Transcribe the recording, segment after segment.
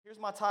Here's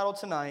my title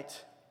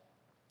tonight.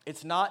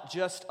 It's not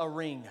just a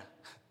ring.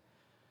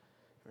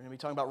 We're going to be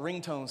talking about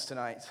ringtones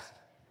tonight.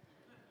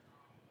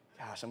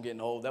 Gosh, I'm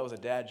getting old. That was a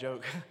dad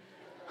joke.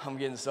 I'm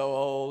getting so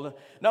old.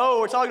 No,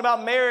 we're talking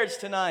about marriage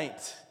tonight.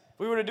 If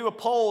we were to do a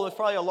poll, there's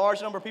probably a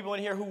large number of people in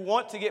here who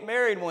want to get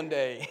married one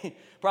day.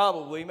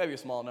 Probably, maybe a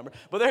small number.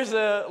 But there's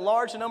a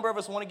large number of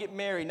us who want to get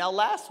married. Now,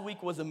 last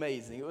week was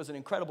amazing. It was an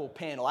incredible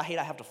panel. I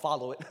have to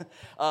follow it.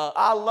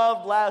 I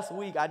loved last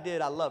week. I did.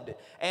 I loved it.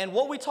 And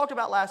what we talked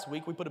about last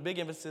week, we put a big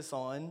emphasis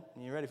on,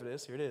 and you ready for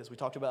this? Here it is. We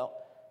talked about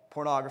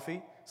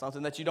pornography,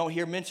 something that you don't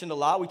hear mentioned a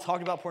lot. We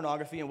talked about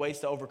pornography and ways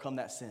to overcome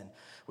that sin.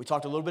 We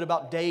talked a little bit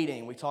about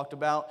dating. We talked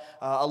about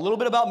a little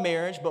bit about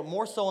marriage, but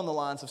more so on the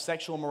lines of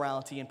sexual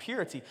morality and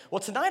purity.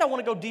 Well, tonight I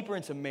want to go deeper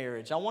into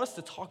marriage. I want us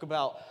to talk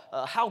about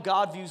how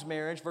God views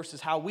marriage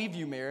versus how we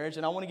view marriage,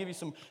 and I want to give you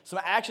some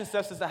action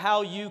steps as to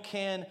how you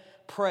can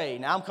pray.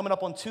 Now, I'm coming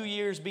up on 2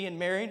 years being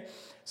married,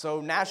 so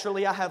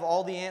naturally I have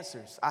all the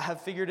answers. I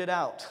have figured it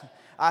out.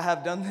 I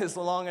have done this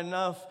long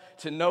enough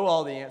to know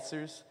all the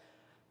answers.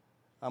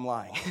 I'm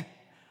lying.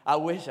 I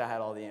wish I had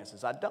all the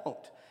answers. I don't.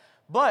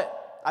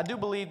 But I do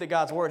believe that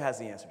God's word has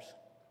the answers.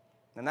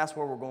 And that's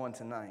where we're going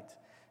tonight.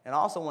 And I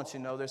also want you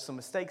to know there's some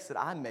mistakes that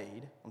I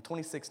made. I'm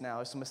 26 now.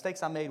 There's some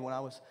mistakes I made when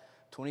I was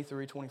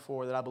 23,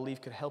 24 that I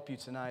believe could help you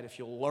tonight if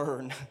you'll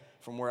learn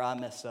from where I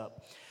messed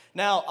up.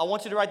 Now, I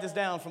want you to write this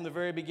down from the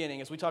very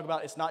beginning. As we talk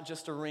about it's not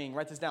just a ring.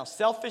 Write this down.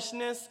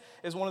 Selfishness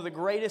is one of the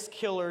greatest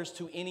killers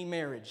to any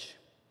marriage.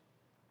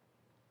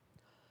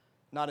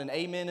 Not an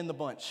amen in the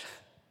bunch.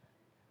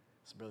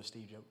 It's a Brother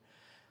Steve joke.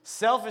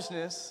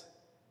 Selfishness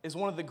is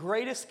one of the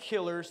greatest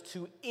killers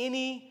to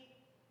any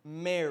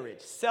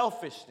marriage.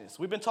 Selfishness.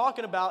 We've been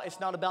talking about it's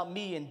not about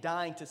me and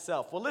dying to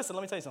self. Well, listen,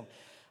 let me tell you something.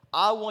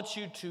 I want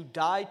you to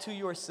die to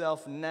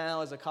yourself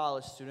now as a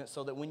college student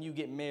so that when you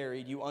get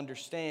married, you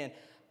understand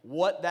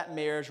what that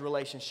marriage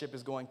relationship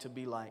is going to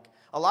be like.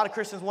 A lot of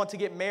Christians want to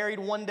get married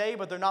one day,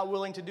 but they're not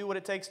willing to do what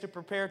it takes to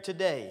prepare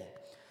today.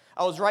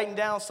 I was writing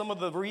down some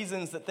of the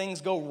reasons that things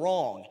go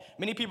wrong.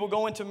 Many people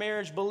go into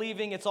marriage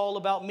believing it's all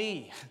about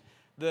me.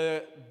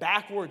 The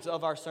backwards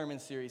of our sermon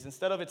series.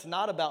 Instead of it's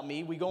not about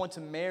me, we go into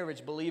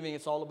marriage believing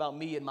it's all about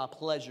me and my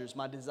pleasures,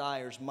 my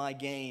desires, my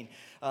gain.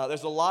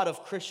 There's a lot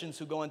of Christians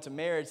who go into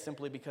marriage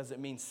simply because it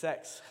means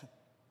sex.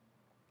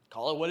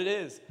 Call it what it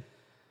is.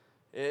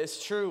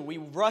 It's true. We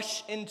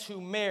rush into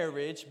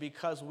marriage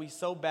because we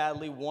so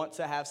badly want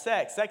to have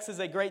sex. Sex is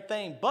a great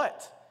thing,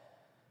 but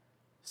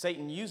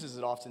Satan uses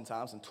it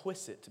oftentimes and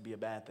twists it to be a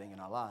bad thing in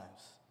our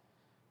lives.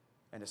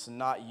 And it's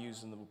not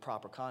used in the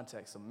proper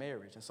context of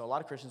marriage. And so a lot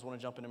of Christians want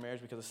to jump into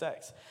marriage because of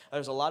sex.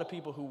 There's a lot of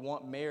people who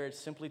want marriage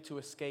simply to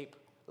escape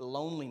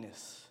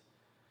loneliness.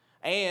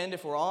 And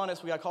if we're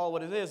honest, we got to call it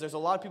what it is. There's a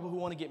lot of people who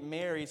want to get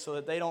married so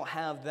that they don't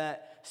have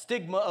that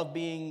stigma of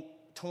being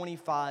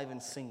 25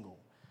 and single.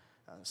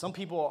 Some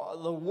people,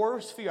 the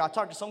worst fear, I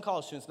talk to some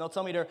college students, and they'll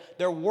tell me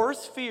their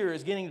worst fear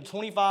is getting to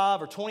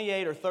 25 or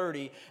 28 or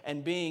 30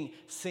 and being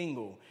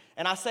single.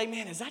 And I say,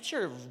 man, is that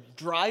your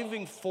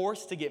driving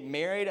force to get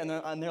married? And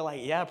they're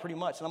like, yeah, pretty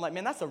much. And I'm like,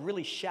 man, that's a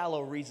really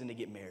shallow reason to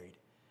get married.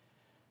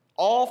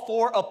 All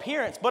for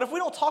appearance. But if we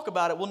don't talk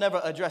about it, we'll never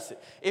address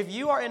it. If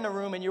you are in the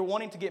room and you're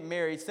wanting to get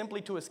married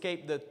simply to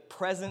escape the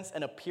presence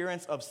and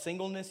appearance of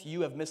singleness,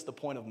 you have missed the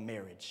point of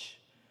marriage.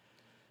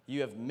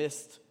 You have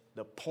missed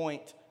the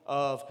point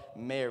of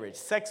marriage.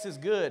 Sex is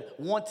good.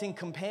 Wanting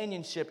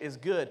companionship is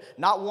good.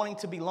 Not wanting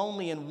to be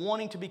lonely and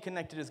wanting to be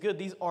connected is good.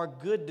 These are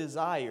good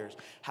desires.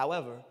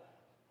 However,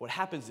 what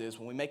happens is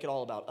when we make it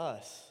all about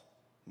us,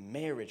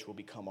 marriage will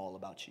become all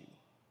about you.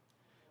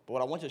 But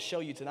what I want to show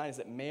you tonight is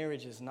that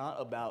marriage is not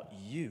about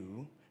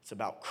you. It's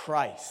about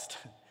Christ.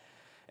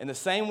 In the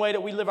same way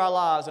that we live our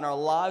lives, and our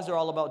lives are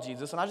all about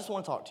Jesus, and I just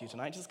want to talk to you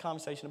tonight, just a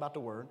conversation about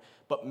the Word,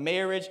 but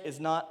marriage is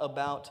not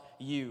about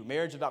you.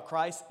 Marriage is about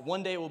Christ.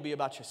 One day it will be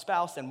about your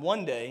spouse, and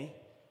one day,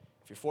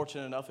 if you're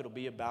fortunate enough, it'll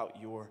be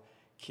about your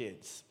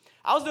kids.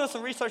 I was doing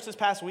some research this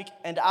past week,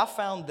 and I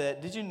found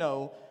that, did you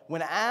know,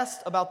 when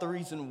asked about the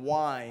reason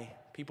why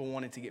people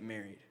wanted to get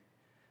married,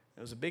 it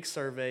was a big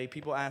survey.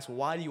 People asked,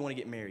 why do you want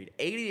to get married?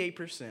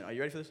 88%, are you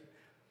ready for this?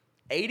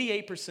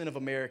 88% of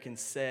Americans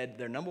said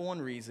their number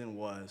one reason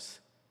was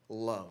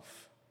love.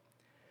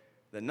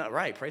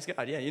 Right, praise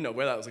God. Yeah, you know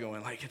where that was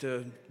going, like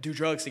to do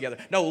drugs together.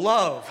 No,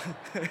 love.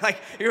 Like,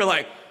 you're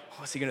like,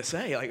 what's he going to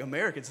say? Like,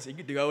 Americans, you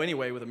could go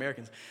anyway with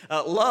Americans.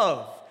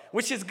 Love,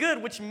 which is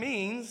good, which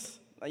means,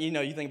 you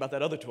know, you think about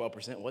that other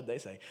 12%, what'd they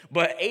say?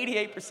 But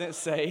 88%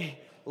 say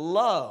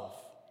love.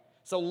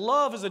 So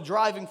love is a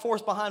driving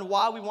force behind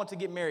why we want to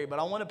get married. But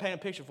I want to paint a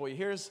picture for you.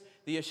 Here's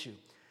the issue.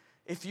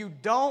 If you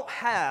don't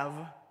have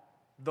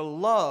the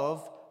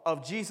love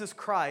of Jesus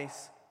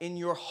Christ in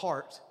your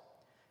heart,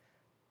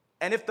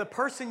 and if the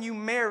person you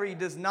marry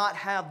does not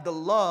have the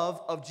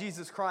love of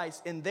Jesus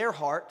Christ in their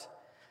heart,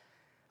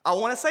 I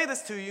want to say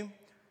this to you.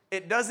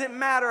 It doesn't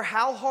matter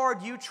how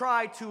hard you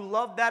try to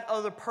love that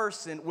other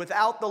person.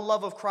 Without the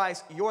love of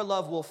Christ, your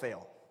love will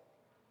fail.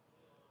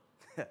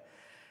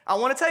 I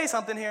want to tell you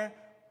something here.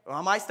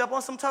 I might step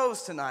on some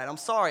toes tonight. I'm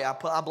sorry.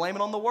 I blame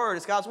it on the word.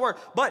 It's God's word.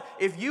 But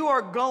if you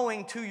are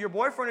going to your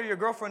boyfriend or your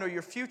girlfriend or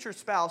your future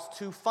spouse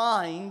to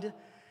find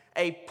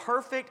a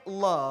perfect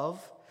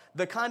love,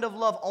 the kind of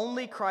love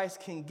only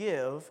Christ can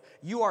give,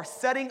 you are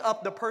setting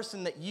up the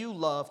person that you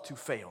love to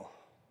fail.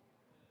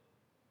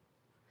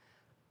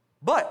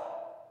 But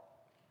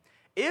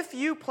if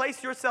you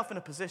place yourself in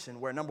a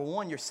position where, number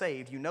one, you're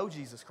saved, you know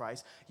Jesus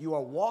Christ, you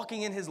are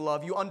walking in his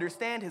love, you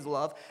understand his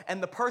love,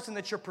 and the person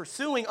that you're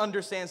pursuing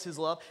understands his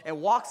love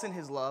and walks in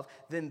his love,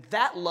 then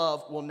that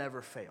love will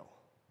never fail.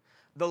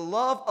 The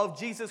love of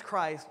Jesus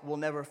Christ will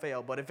never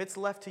fail. But if it's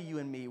left to you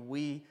and me,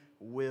 we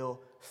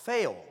will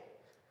fail.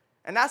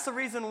 And that's the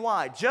reason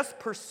why just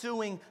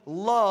pursuing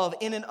love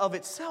in and of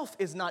itself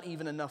is not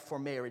even enough for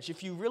marriage.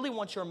 If you really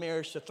want your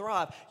marriage to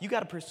thrive, you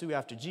got to pursue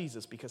after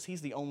Jesus, because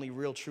he's the only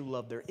real true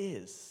love there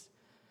is.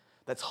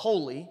 That's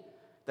holy,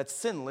 that's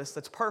sinless,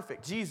 that's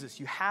perfect. Jesus,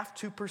 you have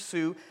to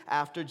pursue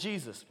after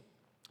Jesus.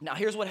 Now,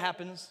 here's what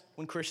happens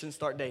when Christians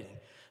start dating.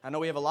 I know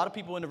we have a lot of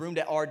people in the room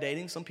that are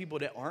dating, some people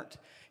that aren't.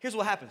 Here's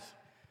what happens.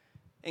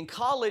 In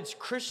college,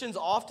 Christians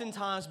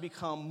oftentimes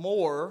become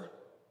more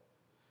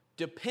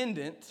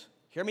dependent.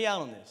 Hear me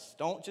out on this.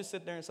 Don't just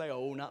sit there and say,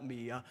 oh, not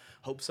me. I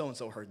hope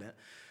so-and-so heard that.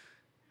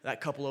 That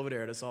couple over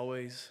there that's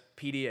always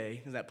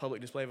PDA, is that public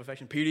display of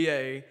affection?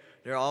 PDA,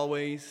 they're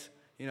always,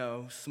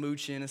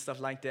 smooching and stuff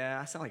like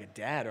that. I sound like a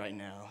dad right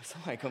now.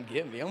 Somebody come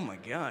get me. Oh, my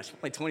gosh. I'm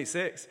like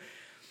 26.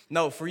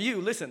 No, for you,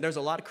 listen, there's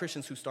a lot of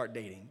Christians who start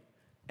dating,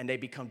 and they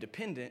become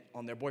dependent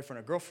on their boyfriend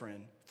or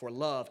girlfriend for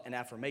love and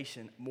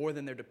affirmation more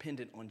than they're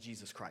dependent on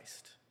Jesus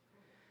Christ.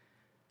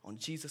 On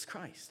Jesus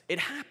Christ. It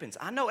happens.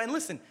 I know. And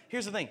listen,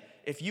 here's the thing.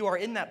 If you are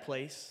in that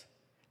place,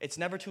 it's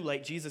never too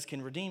late. Jesus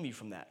can redeem you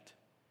from that.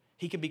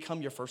 He can become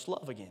your first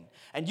love again.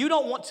 And you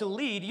don't want to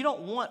lead. You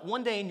don't want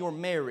one day in your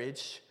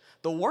marriage,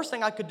 the worst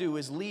thing I could do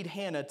is lead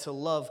Hannah to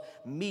love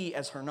me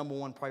as her number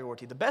one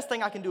priority. The best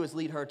thing I can do is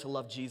lead her to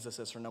love Jesus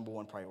as her number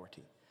one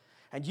priority.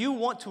 And you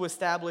want to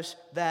establish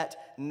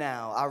that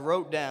now. I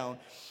wrote down,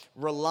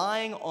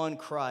 relying on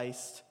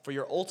Christ for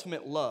your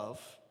ultimate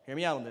love. Hear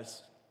me out on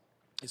this.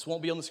 This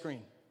won't be on the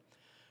screen.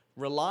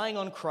 Relying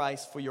on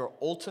Christ for your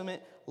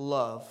ultimate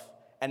love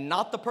and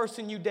not the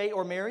person you date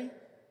or marry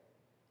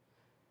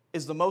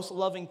is the most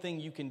loving thing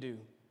you can do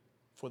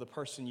for the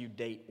person you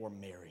date or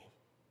marry.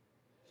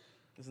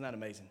 Isn't that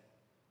amazing?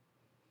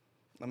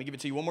 Let me give it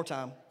to you one more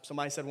time.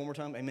 Somebody said one more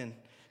time, amen.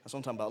 That's what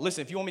I'm talking about.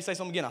 Listen, if you want me to say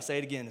something again, I'll say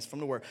it again. It's from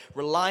the word.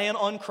 Relying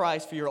on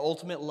Christ for your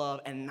ultimate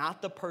love and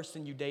not the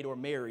person you date or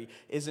marry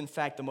is, in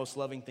fact, the most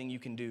loving thing you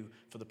can do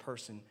for the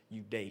person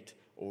you date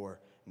or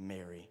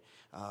marry.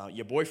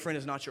 Your boyfriend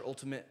is not your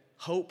ultimate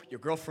hope. Your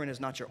girlfriend is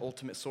not your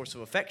ultimate source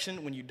of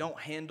affection. When you don't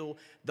handle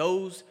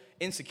those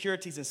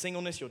insecurities and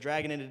singleness, you'll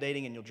drag it into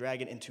dating and you'll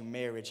drag it into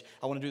marriage.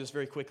 I want to do this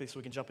very quickly so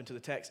we can jump into the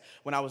text.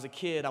 When I was a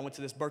kid, I went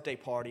to this birthday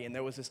party and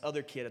there was this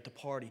other kid at the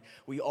party.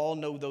 We all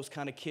know those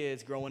kind of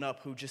kids growing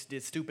up who just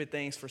did stupid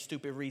things for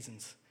stupid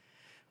reasons.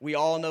 We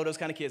all know those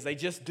kind of kids. They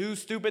just do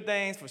stupid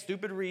things for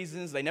stupid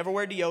reasons. They never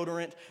wear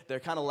deodorant. They're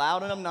kind of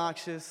loud and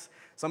obnoxious.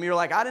 Some of you are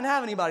like, I didn't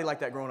have anybody like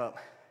that growing up.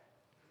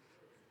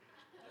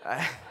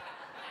 I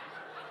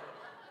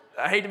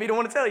hate to be the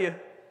one to tell you.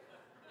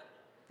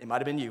 It might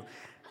have been you.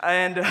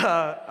 And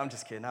I'm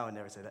just kidding. I would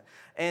never say that.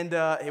 And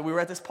we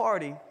were at this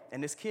party,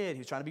 and this kid, he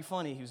was trying to be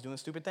funny. He was doing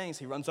stupid things.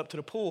 He runs up to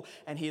the pool,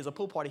 and he is a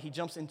pool party. He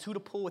jumps into the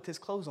pool with his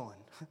clothes on.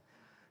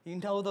 You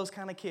know those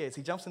kind of kids.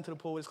 He jumps into the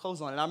pool with his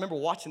clothes on. And I remember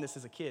watching this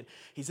as a kid.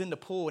 He's in the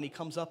pool, and he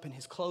comes up, and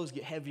his clothes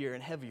get heavier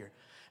and heavier.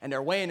 And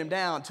they're weighing him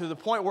down to the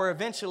point where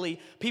eventually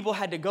people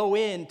had to go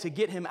in to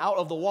get him out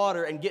of the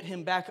water and get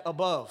him back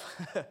above.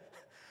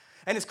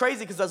 And it's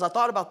crazy because as I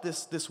thought about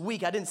this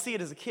week, I didn't see it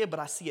as a kid, but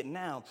I see it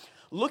now.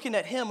 Looking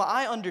at him,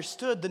 I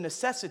understood the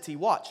necessity,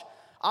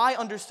 I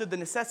understood the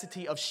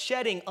necessity of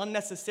shedding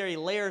unnecessary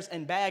layers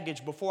and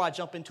baggage before I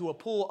jump into a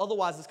pool.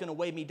 Otherwise, it's going to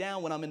weigh me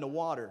down when I'm in the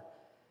water.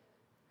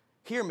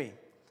 Hear me.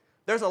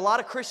 There's a lot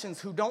of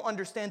Christians who don't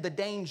understand the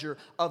danger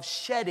of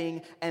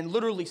shedding and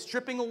literally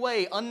stripping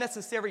away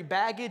unnecessary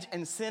baggage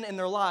and sin in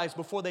their lives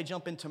before they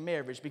jump into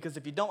marriage. Because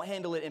if you don't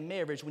handle it in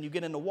marriage, when you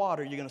get in the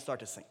water, you're going to start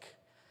to sink.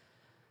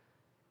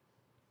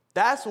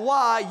 That's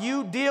why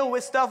you deal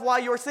with stuff while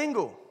you're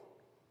single.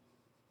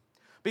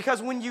 Because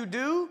when you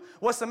do,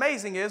 what's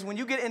amazing is when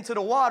you get into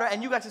the water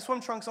and you got your swim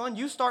trunks on,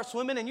 you start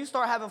swimming and you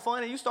start having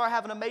fun and you start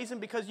having amazing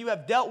because you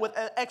have dealt with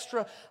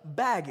extra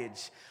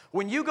baggage.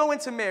 When you go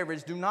into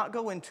marriage, do not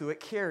go into it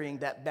carrying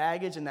that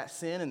baggage and that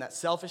sin and that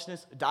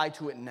selfishness. Die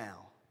to it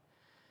now.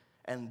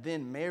 And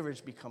then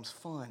marriage becomes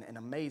fun and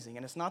amazing.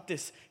 And it's not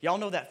this, y'all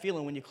know that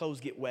feeling when your clothes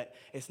get wet.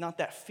 It's not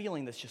that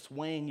feeling that's just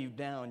weighing you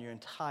down your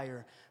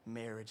entire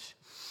marriage.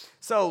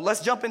 So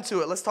let's jump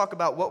into it. Let's talk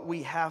about what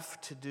we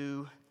have to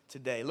do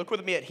today. Look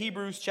with me at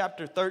Hebrews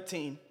chapter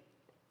 13.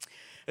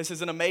 This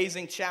is an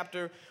amazing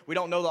chapter. We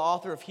don't know the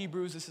author of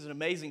Hebrews. This is an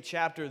amazing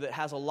chapter that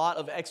has a lot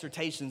of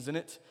exhortations in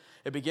it.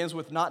 It begins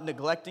with not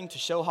neglecting to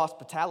show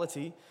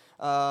hospitality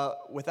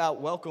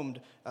without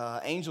welcomed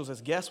angels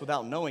as guests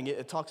without knowing it.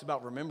 It talks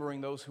about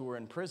remembering those who are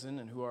in prison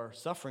and who are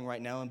suffering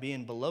right now and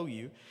being below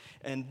you.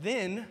 And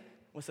then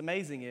what's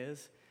amazing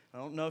is, I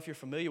don't know if you're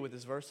familiar with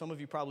this verse. Some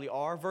of you probably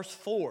are. Verse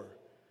 4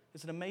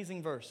 is an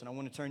amazing verse, and I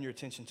want to turn your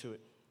attention to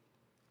it.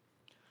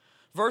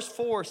 Verse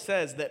 4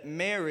 says that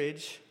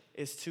marriage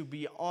is to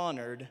be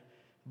honored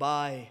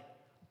by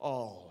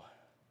all.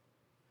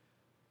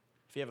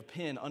 If you have a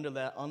pen,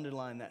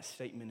 underline that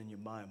statement in your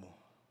Bible.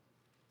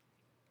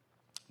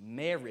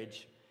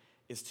 Marriage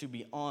is to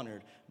be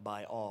honored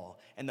by all.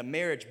 And the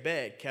marriage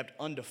bed kept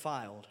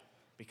undefiled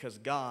because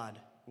God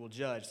will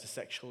judge the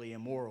sexually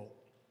immoral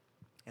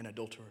and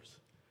adulterers.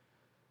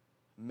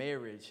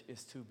 Marriage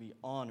is to be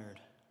honored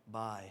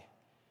by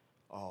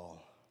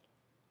all.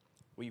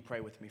 Will you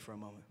pray with me for a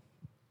moment?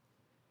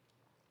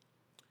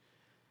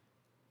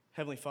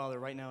 Heavenly Father,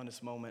 right now in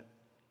this moment,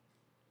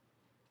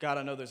 God,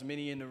 I know there's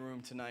many in the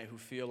room tonight who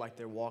feel like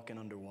they're walking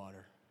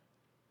underwater.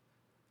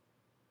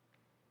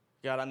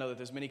 God, I know that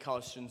there's many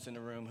college students in the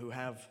room who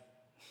have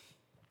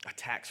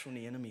attacks from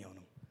the enemy on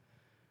them.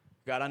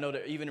 God, I know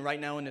that even right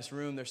now in this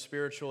room, there's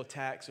spiritual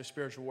attacks or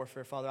spiritual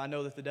warfare. Father, I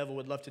know that the devil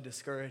would love to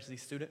discourage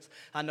these students.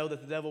 I know that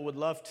the devil would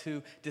love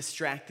to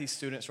distract these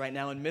students right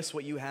now and miss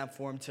what you have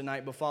for them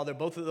tonight. But Father,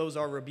 both of those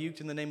are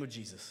rebuked in the name of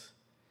Jesus.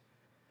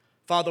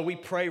 Father, we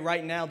pray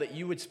right now that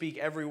you would speak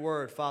every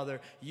word. Father,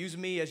 use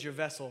me as your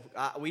vessel.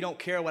 We don't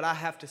care what I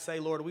have to say,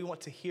 Lord. We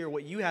want to hear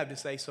what you have to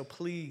say, so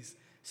please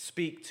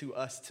speak to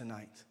us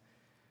tonight.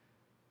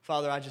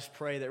 Father, I just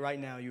pray that right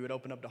now you would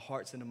open up the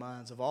hearts and the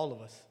minds of all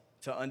of us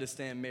to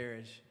understand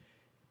marriage,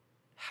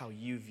 how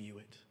you view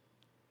it.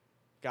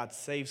 God,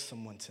 save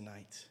someone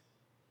tonight.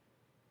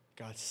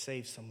 God,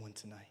 save someone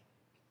tonight.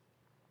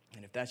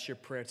 And if that's your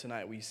prayer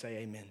tonight, will you say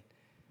amen?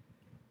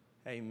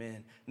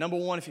 Amen. Number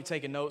one, if you're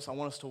taking notes, I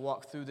want us to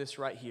walk through this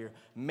right here.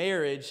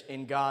 Marriage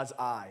in God's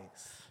eyes.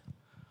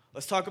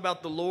 Let's talk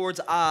about the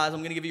Lord's eyes. I'm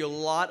going to give you a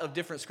lot of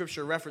different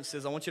scripture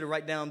references. I want you to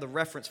write down the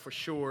reference for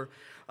sure.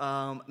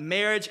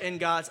 Marriage in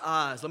God's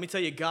eyes. Let me tell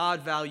you,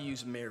 God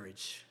values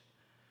marriage.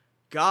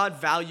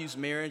 God values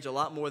marriage a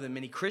lot more than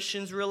many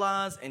Christians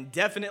realize, and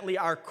definitely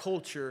our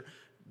culture,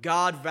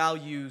 God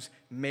values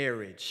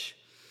marriage.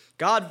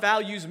 God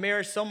values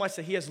marriage so much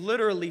that he has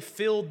literally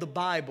filled the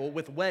Bible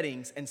with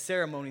weddings and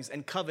ceremonies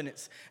and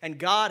covenants. And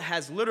God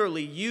has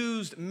literally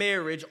used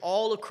marriage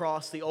all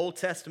across the Old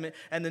Testament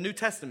and the New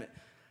Testament.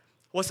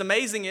 What's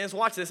amazing is,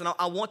 watch this, and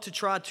I want to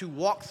try to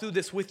walk through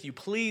this with you.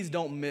 Please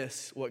don't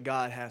miss what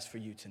God has for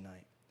you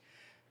tonight.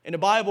 In the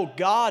Bible,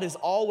 God is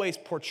always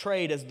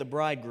portrayed as the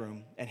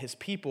bridegroom, and his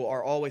people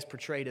are always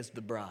portrayed as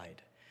the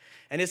bride.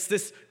 And it's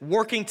this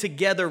working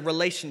together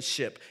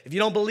relationship. If you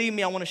don't believe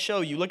me, I want to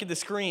show you. Look at the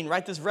screen.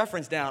 Write this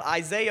reference down.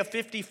 Isaiah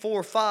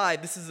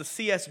 54:5. This is a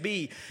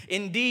CSB.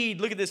 Indeed,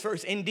 look at this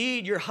verse.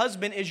 Indeed, your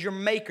husband is your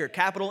maker.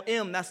 Capital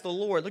M, that's the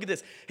Lord. Look at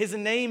this. His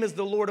name is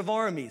the Lord of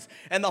armies.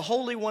 And the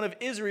Holy One of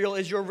Israel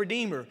is your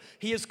Redeemer.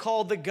 He is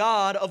called the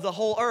God of the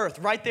whole earth.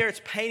 Right there,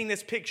 it's painting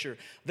this picture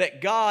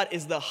that God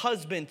is the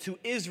husband to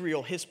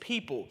Israel, his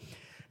people.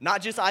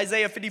 Not just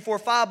Isaiah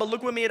 54:5, but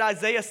look with me at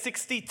Isaiah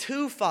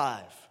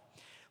 62:5.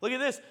 Look at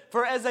this.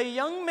 For as a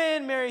young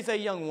man marries a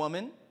young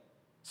woman,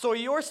 so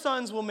your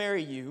sons will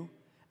marry you.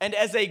 And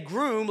as a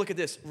groom, look at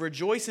this,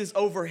 rejoices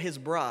over his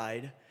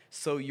bride,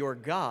 so your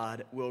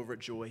God will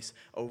rejoice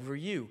over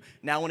you.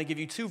 Now I want to give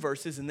you two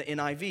verses in the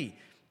NIV.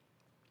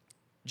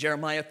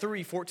 Jeremiah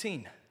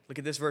 3:14. Look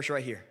at this verse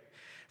right here.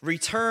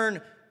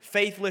 Return,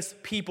 faithless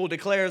people,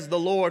 declares the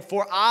Lord,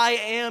 for I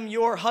am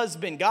your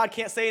husband. God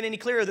can't say it any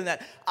clearer than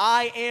that.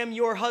 I am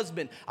your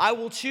husband. I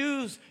will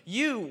choose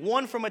you,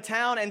 one from a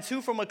town and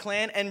two from a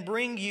clan, and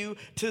bring you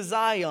to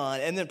Zion.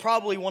 And then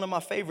probably one of my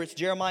favorites,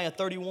 Jeremiah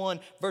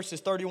 31, verses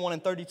 31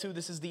 and 32.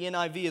 This is the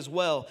NIV as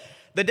well.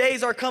 The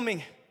days are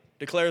coming,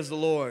 declares the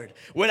Lord,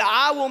 when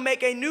I will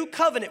make a new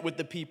covenant with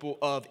the people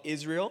of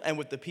Israel and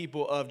with the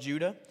people of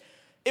Judah.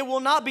 It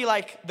will not be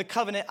like the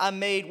covenant I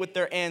made with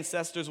their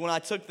ancestors when I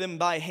took them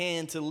by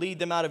hand to lead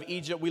them out of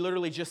Egypt. We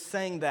literally just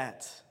sang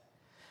that.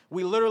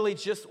 We literally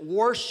just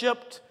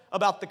worshiped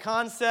about the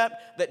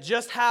concept that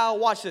just how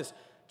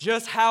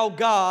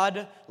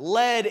God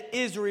led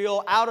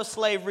Israel out of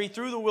slavery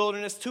through the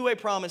wilderness to a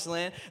promised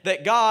land,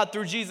 that God,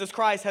 through Jesus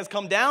Christ, has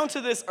come down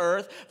to this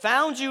earth,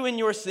 found you in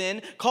your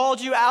sin,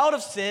 called you out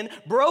of sin,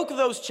 broke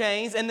those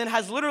chains, and then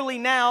has literally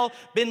now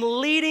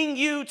been leading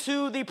you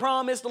to the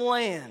promised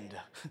land.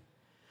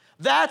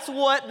 That's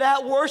what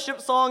that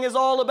worship song is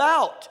all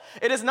about.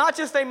 It is not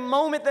just a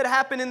moment that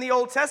happened in the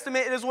Old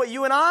Testament. It is what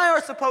you and I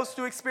are supposed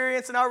to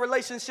experience in our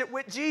relationship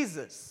with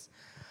Jesus.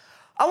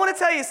 I want to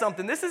tell you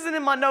something. This isn't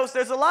in my notes.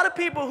 There's a lot of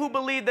people who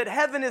believe that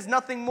heaven is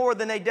nothing more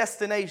than a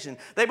destination.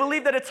 They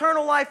believe that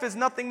eternal life is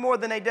nothing more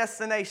than a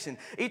destination.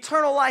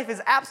 Eternal life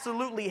is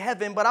absolutely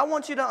heaven, but I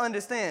want you to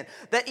understand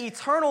that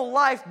eternal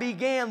life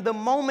began the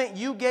moment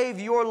you gave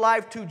your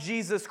life to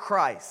Jesus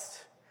Christ.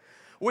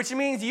 Which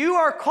means you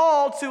are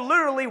called to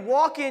literally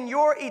walk in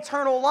your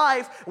eternal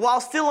life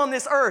while still on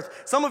this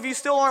earth. Some of you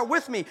still aren't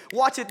with me.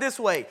 Watch it this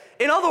way.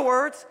 In other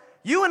words,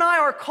 You and I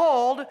are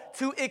called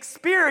to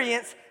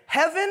experience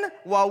heaven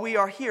while we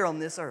are here on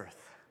this earth.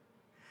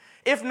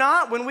 If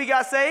not, when we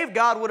got saved,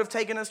 God would have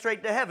taken us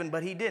straight to heaven,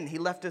 but he didn't. He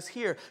left us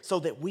here so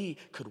that we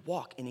could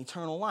walk in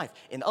eternal life.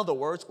 In other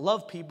words,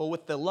 love people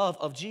with the love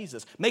of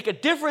Jesus. Make a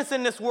difference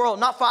in this world,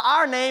 not for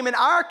our name and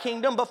our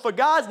kingdom, but for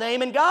God's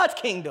name and God's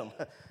kingdom.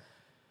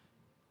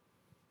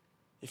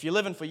 If you're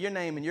living for your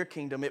name and your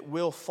kingdom, it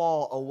will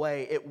fall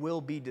away. It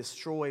will be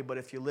destroyed. But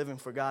if you're living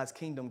for God's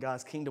kingdom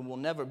will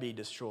never be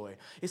destroyed.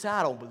 You say,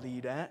 I don't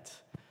believe that.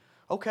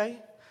 Okay,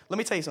 let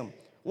me tell you something.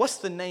 What's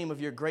the name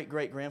of your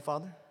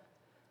great-great-grandfather?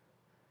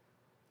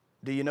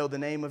 Do you know the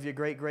name of your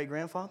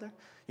great-great-grandfather?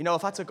 You know,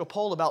 if I took a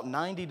poll, about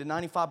 90 to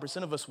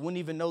 95% of us wouldn't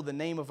even know the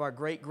name of our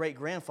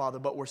great-great-grandfather,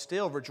 but we're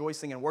still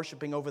rejoicing and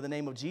worshiping over the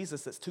name of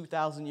Jesus that's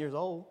 2,000 years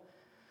old.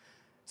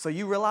 So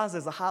you realize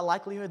there's a high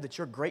likelihood that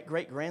your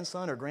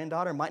great-great-grandson or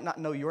granddaughter might not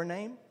know your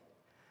name?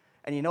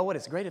 And you know what?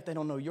 It's great if they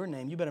don't know your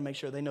name. You better make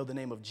sure they know the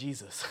name of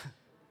Jesus.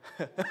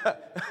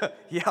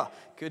 Yeah,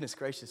 goodness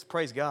gracious.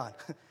 Praise God.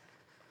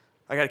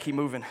 I got to keep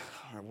moving.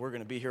 We're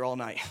going to be here all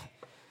night.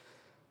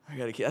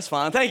 That's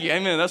fine. Thank you.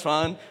 Amen. That's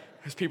fine.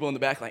 There's people in the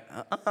back like,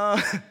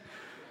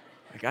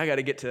 Like, I got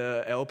to get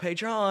to El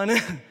Patron.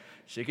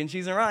 Chicken,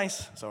 cheese, and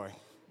rice. Sorry.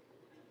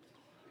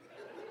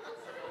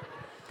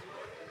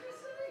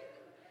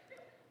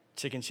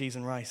 Chicken, cheese,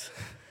 and rice.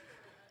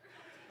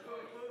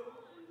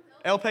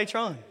 El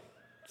Patron.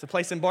 It's a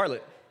place in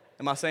Bartlett.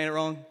 Am I saying it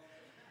wrong?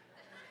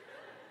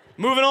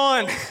 Moving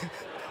on.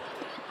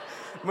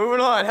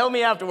 Moving on. Help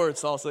me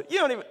afterwards, Salsa.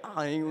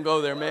 I ain't even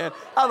go there, man.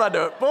 I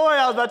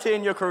was about to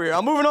end your career.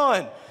 I'm moving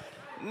on.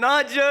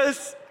 I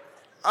was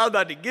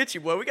about to get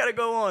you, boy. We got to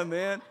go on,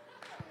 man.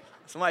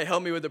 Somebody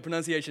help me with the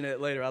pronunciation of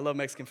it later. I love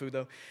Mexican food,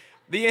 though.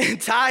 The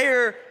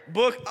entire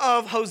book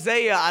of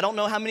Hosea, I don't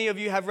know how many of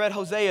you have read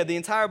Hosea. The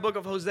entire book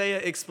of Hosea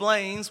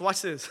explains,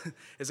 watch this.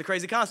 It's a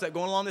crazy concept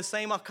going along this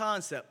same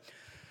concept.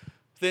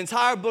 The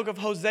entire book of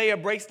Hosea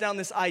breaks down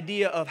this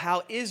idea of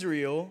how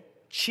Israel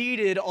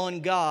cheated on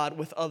God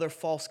with other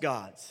false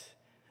gods.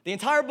 The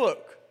entire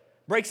book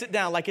breaks it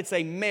down like it's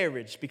a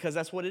marriage, because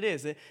that's what it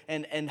is,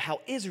 and how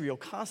Israel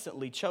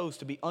constantly chose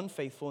to be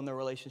unfaithful in their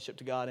relationship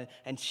to God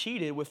and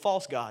cheated with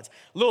false gods.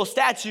 Little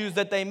statues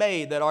that they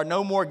made that are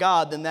no more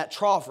God than that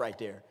trough right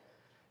there.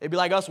 It'd be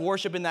like us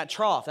worshiping that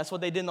trough. That's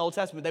what they did in the Old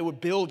Testament. They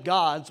would build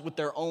gods with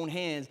their own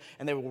hands,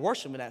 and they were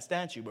worshiping that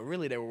statue, but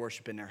really they were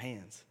worshiping their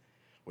hands,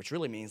 which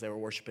really means they were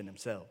worshiping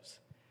themselves.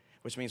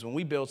 Which means when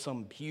we build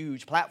some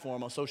huge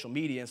platform on social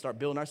media and start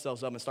building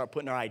ourselves up and start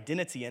putting our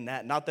identity in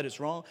that, not that it's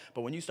wrong,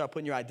 but when you start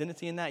putting your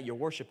identity in that, you're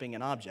worshiping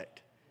an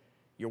object.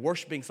 You're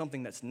worshiping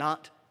something that's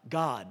not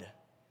God.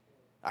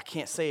 I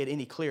can't say it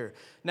any clearer.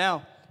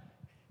 Now,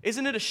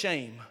 isn't it a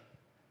shame?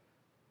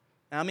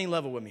 Now, I mean,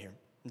 level with me here.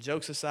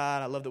 Jokes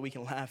aside, I love that we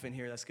can laugh in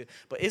here. That's good.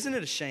 But isn't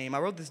it a shame, I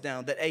wrote this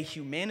down, that a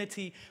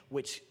humanity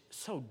which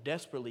so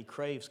desperately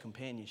craves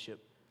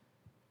companionship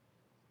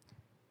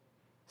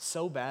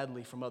so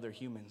badly from other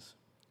humans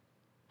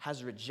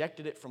has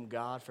rejected it from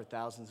God for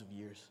thousands of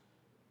years?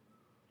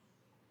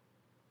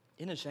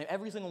 Isn't it a shame?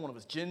 Every single one of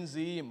us, Gen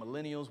Z and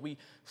millennials, we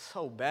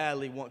so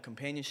badly want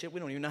companionship. We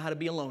don't even know how to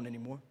be alone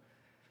anymore.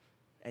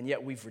 And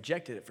yet we've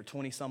rejected it for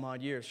 20 some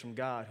odd years from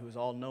God, who is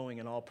all knowing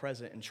and all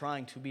present and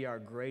trying to be our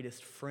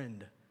greatest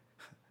friend.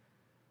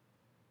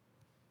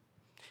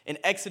 In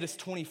Exodus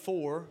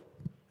 24,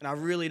 and I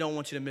really don't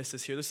want you to miss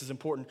this here, this is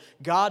important.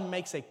 God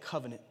makes a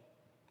covenant.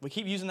 We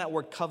keep using that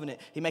word covenant.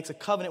 He makes a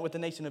covenant with the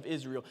nation of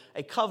Israel.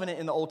 A covenant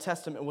in the Old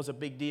Testament was a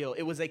big deal.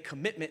 It was a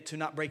commitment to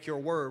not break your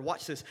word.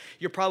 Watch this.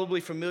 You're probably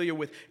familiar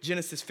with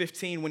Genesis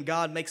 15 when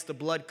God makes the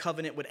blood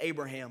covenant with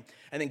Abraham.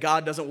 And then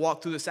God doesn't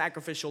walk through the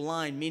sacrificial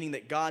line, meaning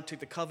that God took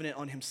the covenant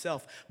on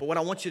himself. But what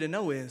I want you to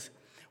know is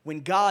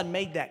when God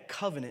made that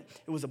covenant,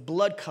 it was a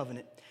blood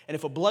covenant. And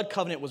if a blood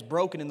covenant was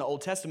broken in the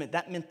Old Testament,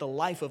 that meant the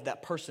life of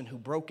that person who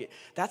broke it.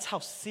 That's how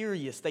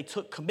serious they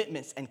took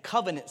commitments and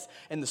covenants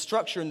and the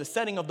structure and the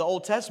setting of the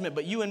Old Testament.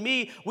 But you and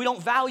me, we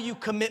don't value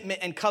commitment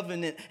and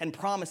covenant and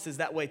promises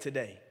that way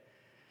today.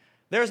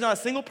 There is not a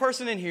single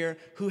person in here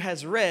who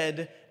has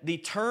read the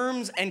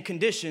terms and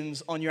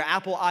conditions on your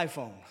Apple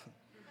iPhone.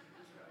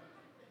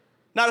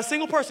 Not a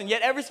single person.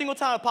 Yet every single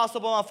time it pops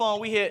up on our phone,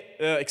 we hit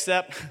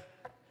accept.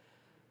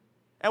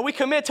 And we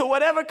commit to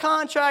whatever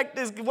contract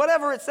is,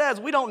 whatever it says.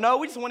 We don't know.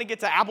 We just want to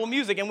get to Apple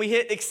Music and we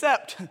hit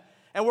accept.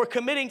 And we're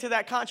committing to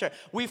that contract.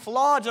 We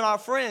flaunt on our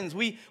friends.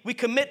 We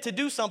commit to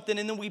do something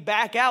and then we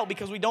back out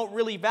because we don't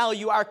really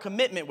value our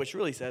commitment, which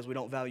really says we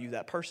don't value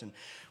that person.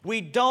 We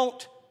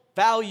don't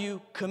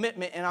value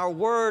commitment in our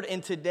word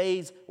in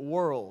today's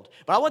world.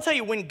 But I want to tell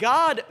you, when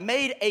God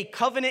made a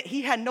covenant,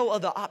 he had no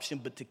other option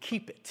but to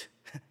keep it.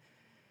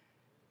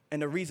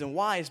 And the reason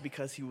why is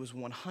because he was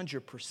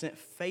 100%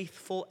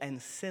 faithful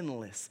and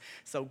sinless.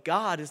 So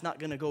God is not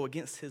going to go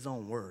against his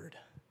own word.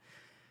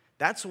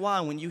 That's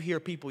why when you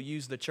hear people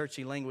use the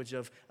churchy language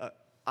of,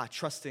 I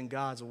trust in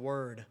God's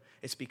word,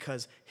 it's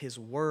because his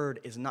word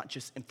is not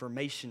just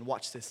information.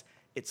 Watch this.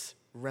 It's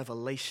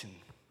revelation.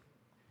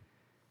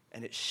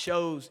 And it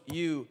shows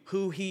you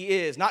who he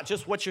is, not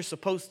just what you're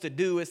supposed to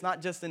do. It's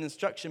not just an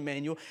instruction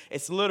manual.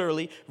 It's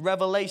literally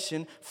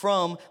revelation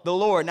from the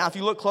Lord. Now, if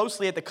you look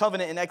closely at the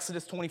covenant in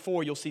Exodus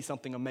 24, you'll see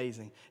something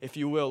amazing. If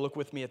you will, look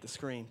with me at the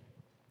screen.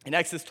 In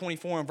Exodus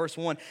 24 and verse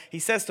 1, he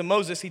says to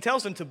Moses, he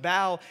tells him to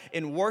bow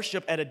in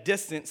worship at a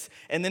distance.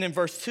 And then in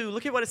verse 2,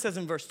 look at what it says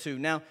in verse 2.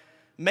 Now,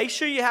 make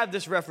sure you have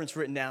this reference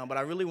written down, but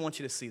I really want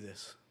you to see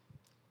this.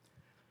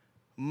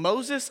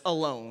 Moses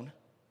alone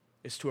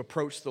is to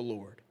approach the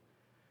Lord,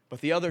 but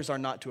the others are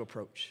not to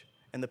approach,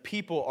 and the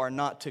people are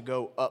not to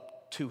go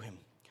up to him.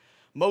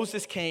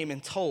 Moses came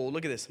and told,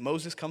 look at this,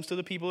 Moses comes to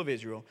the people of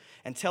Israel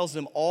and tells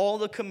them all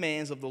the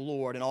commands of the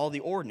Lord and all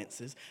the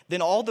ordinances.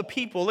 Then all the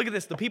people, look at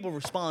this, the people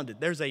responded.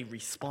 There's a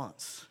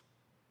response.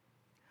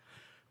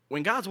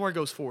 When God's word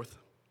goes forth,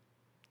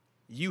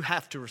 you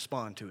have to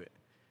respond to it.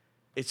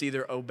 It's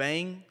either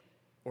obeying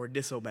or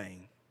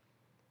disobeying.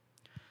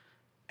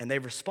 And they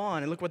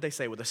respond, and look what they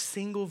say with a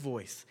single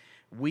voice.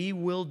 We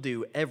will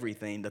do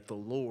everything that the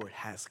Lord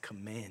has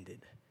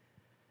commanded.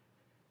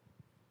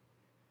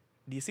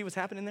 Do you see what's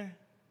happening there?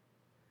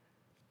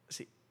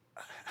 See,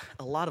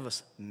 a lot of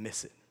us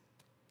miss it.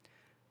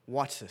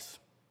 Watch this.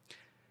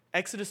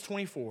 Exodus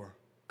 24,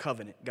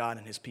 covenant, God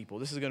and his people.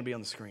 This is going to be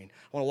on the screen.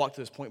 I want to walk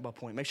through this point by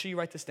point. Make sure you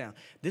write this down.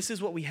 This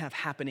is what we have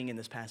happening in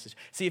this passage.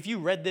 See, if you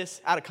read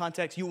this out of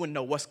context, you wouldn't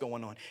know what's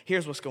going on.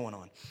 Here's what's going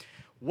on.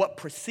 What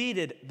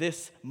preceded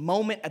this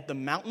moment at the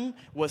mountain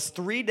was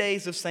 3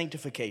 days of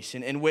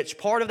sanctification, in which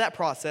part of that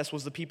process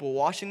was the people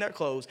washing their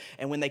clothes,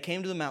 and when they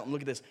came to the mountain,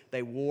 look at this,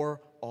 they wore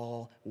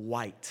all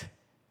white.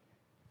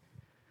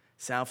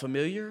 Sound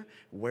familiar?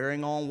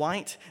 Wearing all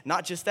white?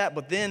 Not just that,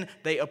 but then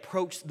they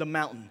approached the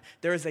mountain.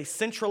 There is a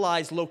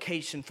centralized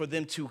location for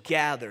them to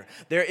gather.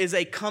 There is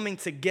a coming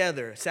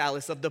together,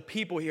 Salas, of the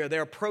people here.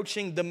 They're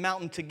approaching the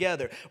mountain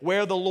together,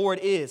 where the Lord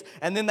is.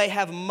 And then they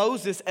have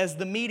Moses as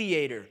the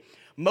mediator.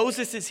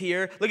 Moses is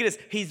here. Look at this.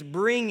 He's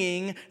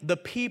bringing the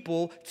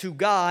people to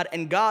God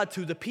and God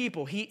to the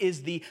people. He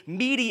is the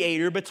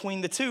mediator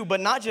between the two.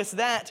 But not just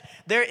that.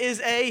 There is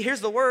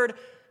here's the word,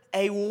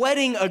 a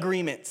wedding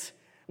agreement,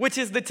 which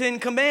is the 10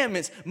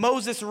 Commandments.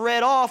 Moses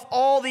read off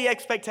all the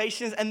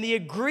expectations and the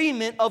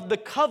agreement of the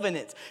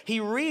covenant. He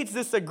reads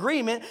this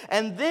agreement,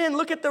 and then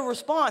look at the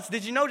response.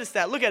 Did you notice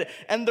that? Look at it.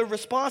 And the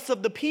response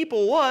of the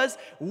people was,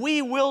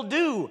 we will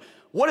do.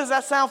 What does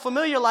that sound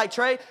familiar like,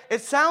 Trey?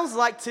 It sounds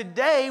like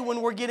today when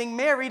we're getting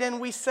married and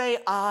we say,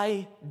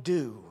 I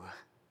do.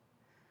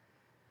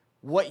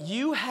 What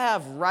you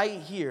have right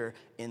here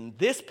in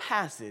this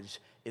passage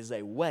is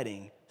a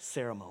wedding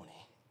ceremony.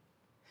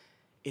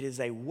 It is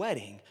a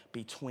wedding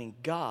between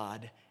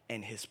God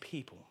and his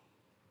people.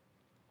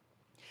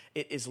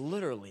 It is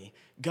literally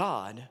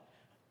God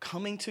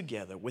coming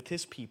together with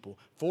his people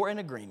for an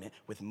agreement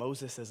with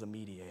Moses as a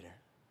mediator.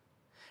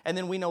 And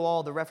then we know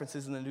all the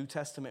references in the New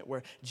Testament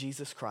where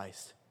Jesus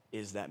Christ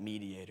is that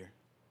mediator.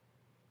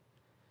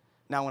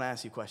 Now I want to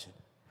ask you a question.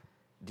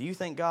 Do you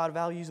think God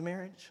values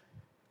marriage?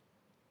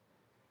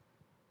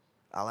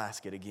 I'll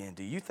ask it again.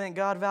 Do you think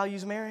God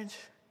values marriage?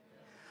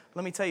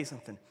 Let me tell you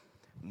something.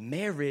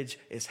 Marriage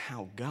is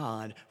how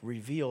God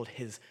revealed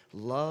his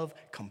love,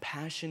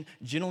 compassion,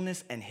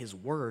 gentleness, and his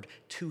word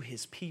to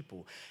his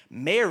people.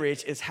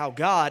 Marriage is how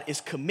God is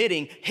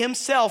committing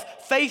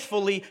himself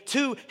faithfully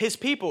to his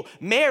people.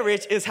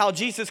 Marriage is how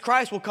Jesus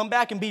Christ will come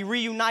back and be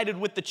reunited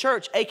with the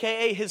church,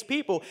 aka his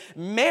people.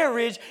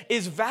 Marriage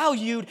is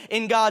valued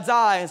in God's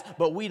eyes,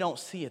 but we don't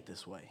see it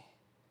this way.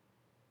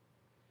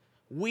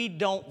 We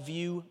don't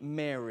view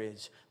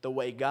marriage the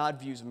way God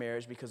views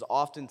marriage because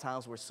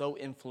oftentimes we're so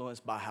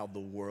influenced by how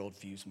the world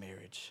views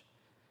marriage.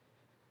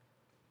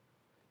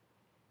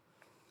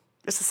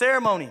 It's a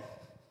ceremony.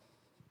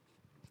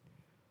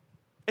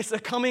 It's a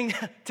coming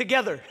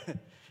together.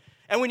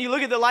 And when you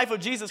look at the life of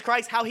Jesus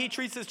Christ, how he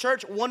treats his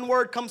church, one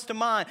word comes to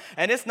mind.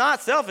 And it's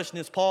not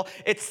selfishness, Paul.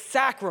 It's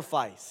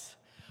sacrifice.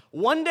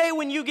 One day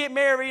when you get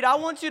married, I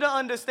want you to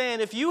understand,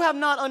 if you have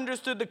not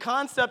understood the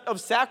concept of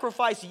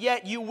sacrifice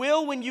yet, you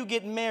will when you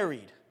get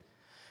married.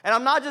 And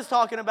I'm not just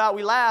talking about,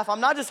 we laugh, I'm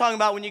not just talking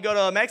about when you go to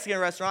a Mexican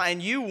restaurant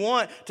and you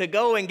want to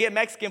go and get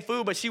Mexican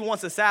food, but she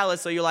wants a salad,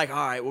 so you're like, all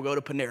right, we'll go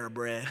to Panera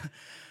Bread.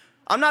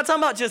 I'm not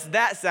talking about just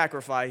that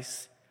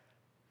sacrifice.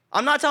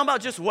 I'm not talking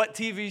about just what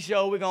TV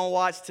show we're going to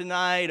watch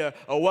tonight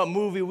or what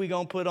movie we're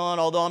going to put on,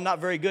 although I'm not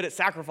very good at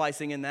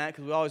sacrificing in that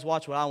because we always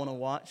watch what I want to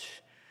watch.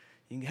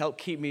 You can help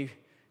keep me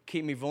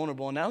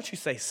vulnerable. And now don't you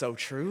say so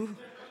true.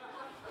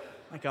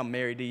 Like I'm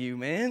married to you,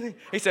 man.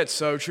 He said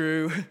so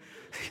true.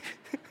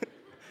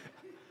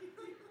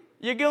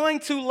 You're going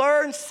to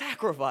learn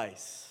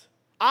sacrifice.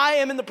 I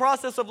am in the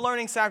process of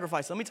learning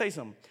sacrifice. Let me tell you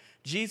something.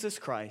 Jesus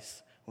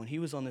Christ, when he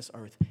was on this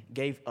earth,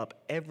 gave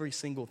up every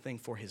single thing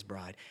for his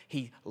bride.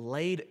 He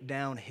laid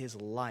down his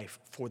life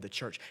for the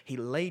church. He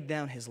laid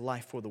down his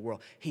life for the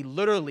world. He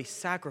literally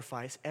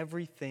sacrificed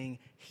everything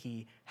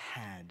he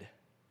had.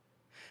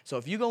 So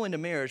if you go into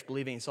marriage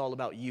believing it's all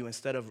about you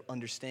instead of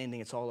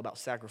understanding it's all about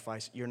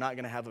sacrifice, you're not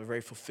going to have a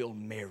very fulfilled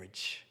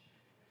marriage.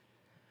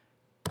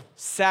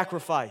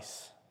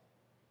 Sacrifice.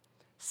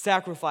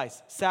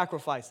 Sacrifice,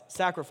 sacrifice,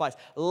 sacrifice.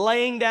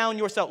 Laying down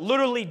yourself,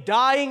 literally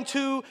dying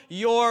to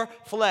your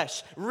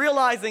flesh.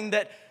 Realizing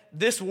that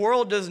this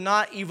world does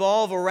not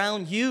evolve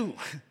around you.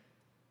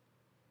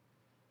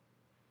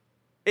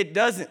 It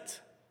doesn't.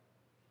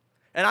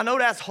 And I know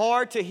that's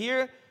hard to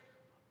hear,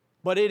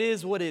 but it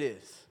is what it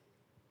is.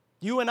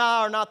 You and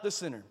I are not the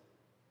sinner.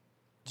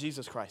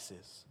 Jesus Christ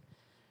is.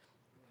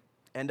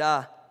 And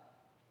I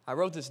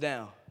wrote this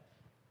down.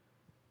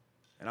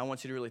 And I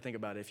want you to really think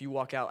about it. If you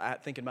walk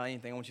out thinking about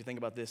anything, I want you to think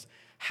about this.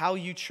 How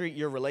you treat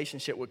your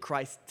relationship with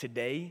Christ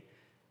today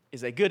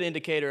is a good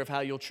indicator of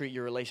how you'll treat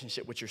your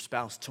relationship with your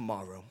spouse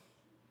tomorrow.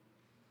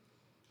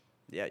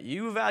 Yeah,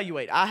 you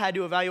evaluate. I had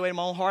to evaluate in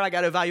my own heart. I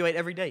got to evaluate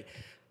every day.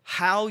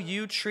 How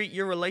you treat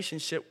your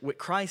relationship with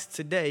Christ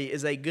today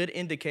is a good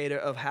indicator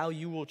of how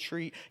you will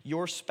treat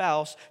your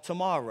spouse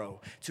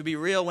tomorrow. To be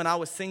real, when I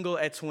was single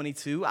at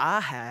 22, I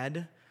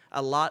had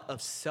a lot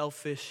of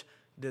selfish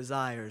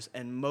desires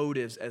and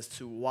motives as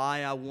to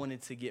why I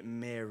wanted to get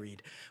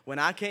married. When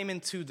I came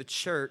into the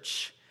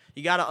church,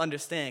 you got to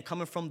understand,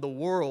 coming from the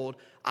world,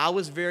 I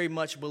was very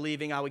much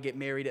believing I would get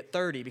married at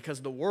 30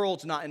 because the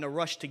world's not in a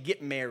rush to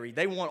get married.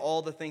 They want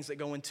all the things that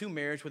go into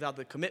marriage without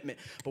the commitment.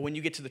 But when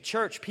you get to the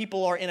church,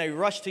 people are in a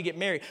rush to get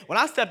married. When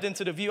I stepped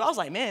into the view, I was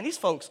like, man, these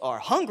folks are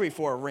hungry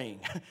for a ring.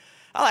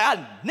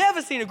 I've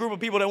never seen a group of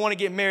people that want to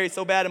get married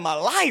so bad in my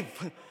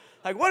life.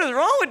 Like, what is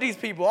wrong with these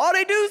people? All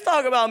they do is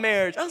talk about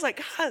marriage. I was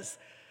like, guys,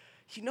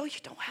 you know you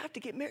don't have to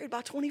get married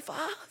by 25.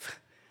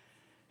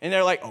 And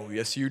they're like, oh,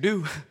 yes, you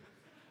do.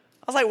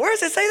 I was like, where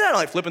does it say that? I'm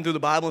like flipping through the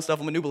Bible and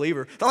stuff. I'm a new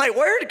believer. I'm like,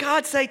 where did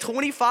God say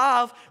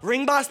 25,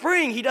 ring by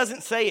spring? He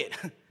doesn't say it.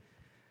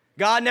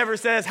 God never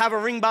says have a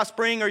ring by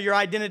spring or your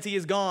identity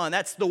is gone.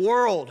 That's the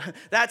world.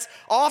 That's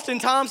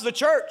oftentimes the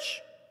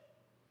church.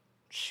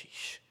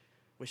 Sheesh.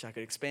 Wish I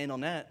could expand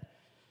on that.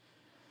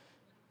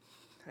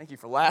 Thank you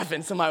for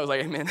laughing. Somebody was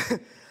like, amen.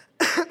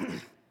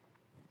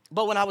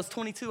 But when I was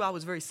 22, I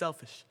was very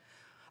selfish.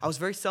 I was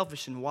very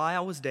selfish in why I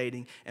was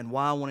dating and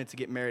why I wanted to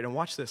get married. And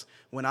watch this.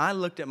 When I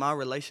looked at my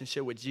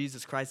relationship with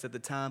Jesus Christ at the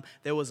time,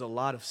 there was a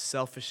lot of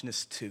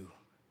selfishness too.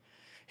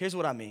 Here's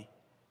what I mean.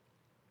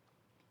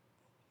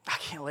 I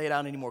can't lay it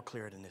out any more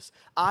clear than this.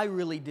 I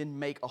really didn't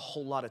make a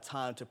whole lot of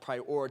time to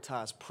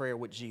prioritize prayer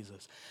with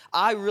Jesus.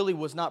 I really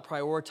was not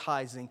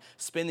prioritizing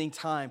spending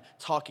time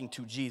talking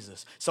to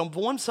Jesus.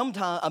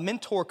 Sometime a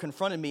mentor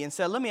confronted me and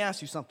said, let me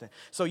ask you something.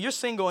 So you're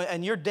single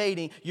and you're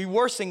dating. You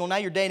were single, now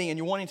you're dating and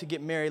you're wanting to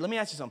get married. Let me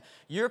ask you something.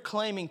 You're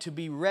claiming to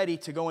be ready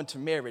to go into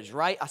marriage,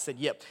 right? I said,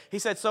 yep. He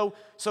said, so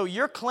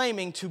you're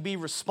claiming to be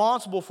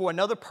responsible for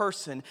another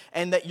person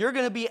and that you're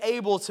going to be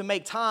able to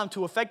make time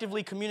to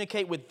effectively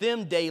communicate with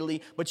them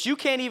daily, but you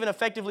can't even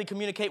effectively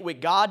communicate with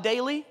God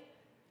daily?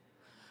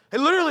 He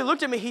literally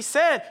looked at me. He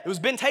said, it was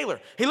Ben Taylor.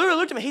 He literally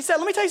looked at me. He said,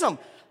 let me tell you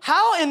something.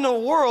 How in the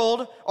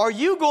world are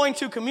you going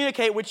to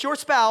communicate with your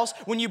spouse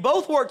when you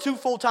both work 2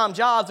 full-time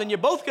jobs and you're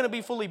both going to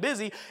be fully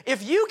busy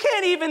if you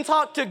can't even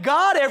talk to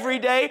God every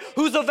day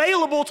who's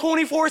available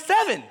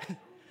 24/7?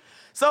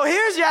 So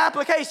here's your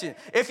application.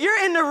 If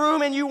you're in the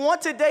room and you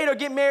want to date or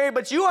get married,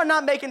 but you are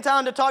not making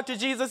time to talk to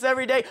Jesus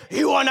every day,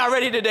 you are not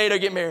ready to date or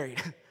get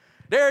married.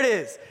 There it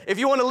is. If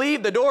you want to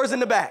leave, the door's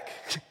in the back.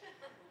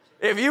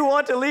 If you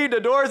want to leave, the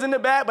door's in the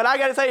back. But I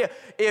got to tell you,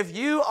 if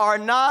you are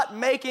not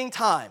making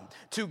time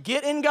to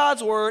get in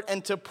God's word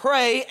and to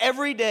pray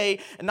every day,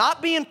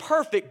 not being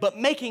perfect, but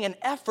making an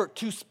effort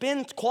to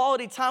spend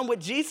quality time with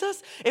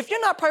Jesus, if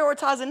you're not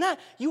prioritizing that,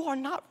 you are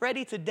not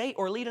ready to date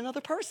or lead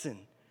another person.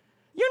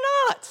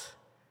 You're not.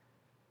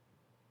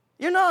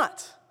 You're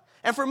not.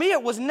 And for me,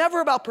 it was never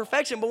about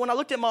perfection, but when I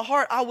looked at my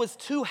heart, I was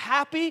too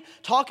happy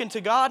talking to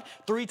God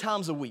 3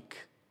 times a week.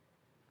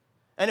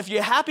 And if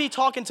you're happy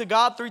talking to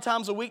God 3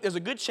 times a week, there's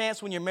a good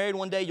chance when you're married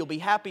one day, you'll be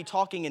happy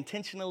talking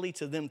intentionally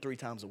to them 3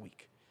 times a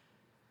week.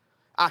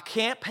 I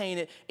can't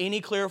paint it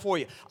any clearer for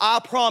you. I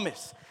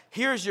promise.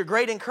 Here's your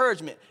great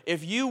encouragement.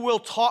 If you will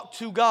talk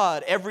to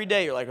God every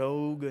day, you're like,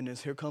 oh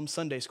goodness, here comes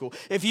Sunday school.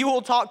 If you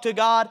will talk to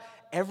God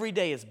every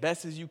day as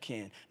best as you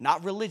can,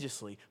 not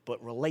religiously,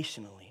 but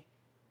relationally.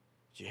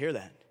 Did you hear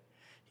that?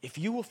 If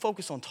you will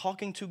focus on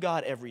talking to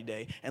God every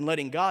day and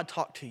letting God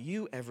talk to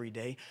you every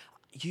day,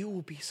 you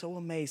will be so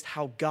amazed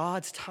how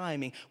God's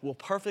timing will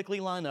perfectly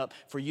line up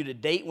for you to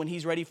date when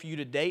he's ready for you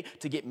to date,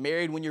 to get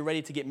married when you're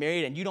ready to get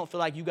married, and you don't feel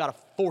like you got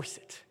to force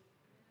it.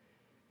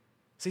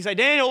 So you say,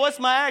 Daniel, what's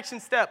my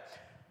action step?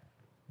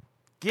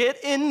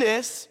 Get in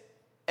this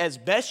as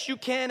best you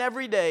can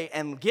every day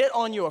and get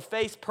on your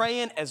face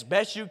praying as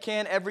best you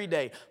can every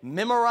day.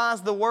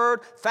 Memorize the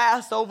word,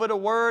 fast over the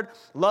word,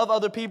 love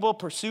other people,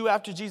 pursue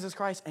after Jesus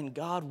Christ, and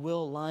God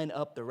will line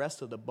up the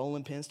rest of the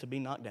bowling pins to be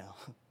knocked down.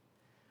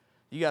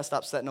 You got to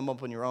stop setting them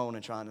up on your own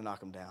and trying to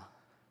knock them down.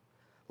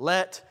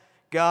 Let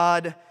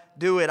God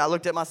do it. I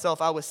looked at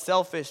myself. I was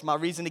selfish. My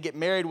reason to get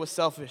married was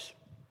selfish.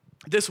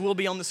 This will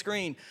be on the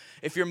screen.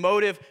 If your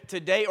motive to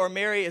date or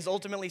marry is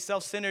ultimately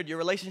self-centered, your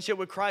relationship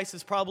with Christ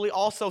is probably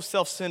also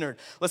self-centered.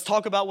 Let's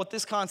talk about what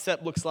this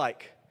concept looks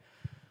like.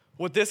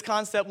 What this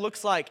concept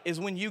looks like is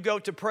when you go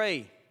to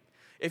pray.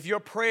 if your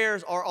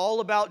prayers are all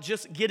about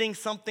just getting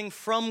something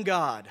from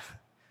God,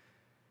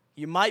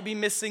 you might be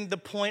missing the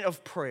point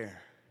of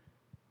prayer.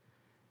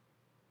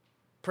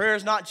 Prayer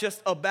is not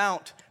just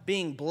about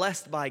being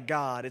blessed by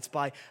God. It's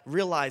by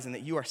realizing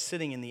that you are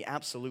sitting in the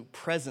absolute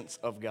presence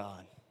of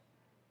God.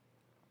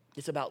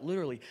 It's about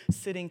literally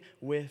sitting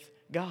with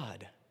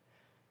God.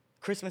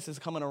 Christmas is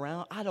coming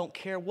around. I don't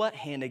care what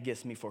Hannah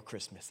gets me for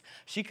Christmas.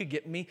 She could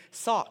get me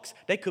socks.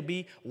 They could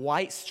be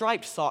white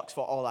striped socks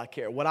for all I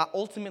care. What I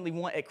ultimately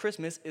want at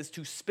Christmas is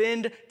to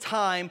spend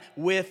time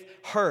with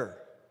her.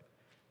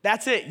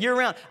 That's it, year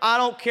round. I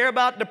don't care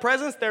about the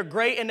presents. They're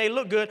great and they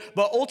look good.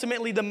 But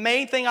ultimately, the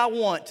main thing I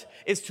want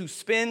is to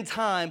spend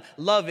time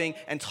loving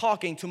and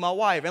talking to my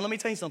wife. And let me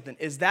tell you something.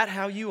 Is that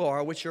how you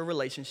are with your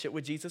relationship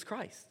with Jesus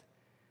Christ?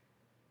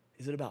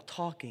 Is it about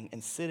talking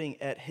and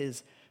sitting at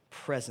His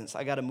presence?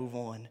 I got to move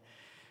on.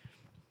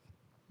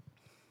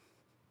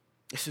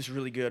 This is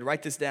really good.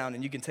 Write this down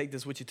and you can take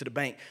this with you to the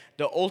bank.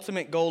 The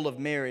ultimate goal of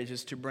marriage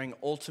is to bring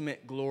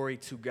ultimate glory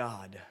to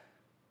God.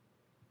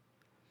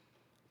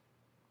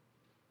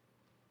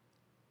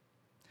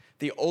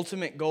 The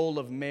ultimate goal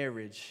of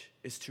marriage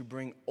is to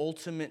bring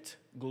ultimate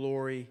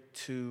glory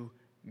to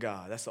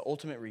God. That's the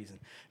ultimate reason.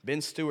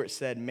 Ben Stewart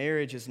said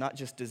marriage is not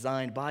just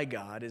designed by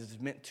God, it is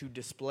meant to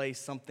display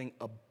something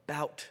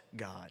about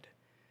God,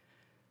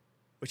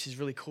 which is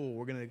really cool.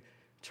 We're going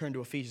to turn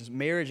to Ephesians.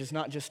 Marriage is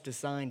not just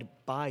designed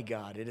by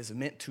God, it is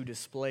meant to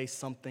display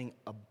something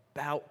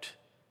about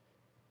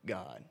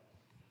God.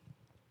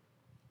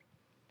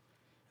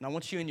 And I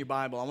want you in your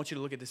Bible, I want you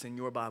to look at this in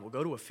your Bible.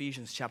 Go to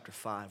Ephesians chapter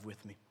 5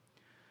 with me.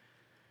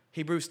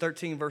 Hebrews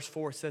 13 verse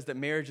 4 says that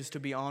marriage is to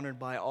be honored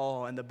by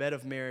all, and the bed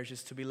of marriage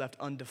is to be left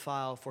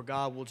undefiled, for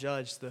God will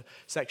judge the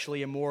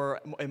sexually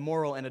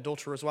immoral and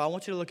adulterers. Well, I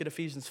want you to look at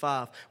Ephesians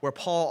 5, where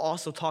Paul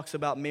also talks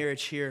about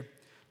marriage here.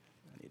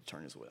 I need to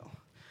turn as well.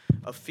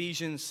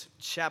 Ephesians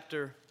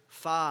chapter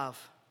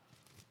 5.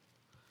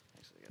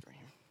 Actually, I got it right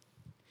here.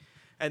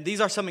 And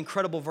these are some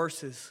incredible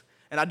verses,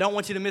 and I don't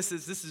want you to miss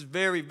this. This is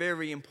very,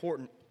 very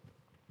important.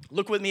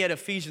 Look with me at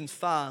Ephesians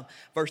 5,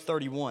 verse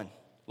 31.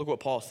 Look what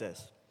Paul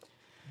says.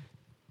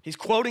 He's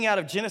quoting out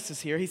of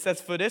Genesis here. He says,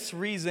 "For this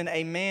reason,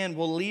 a man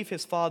will leave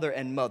his father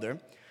and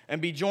mother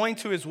and be joined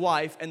to his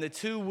wife, and the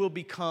two will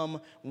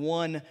become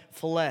one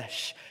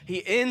flesh."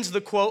 He ends the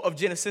quote of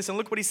Genesis, and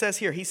look what he says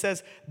here. He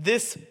says,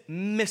 "This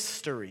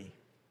mystery."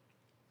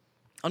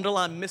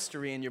 Underline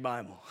mystery in your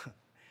Bible.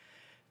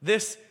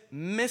 This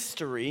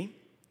mystery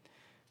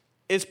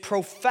is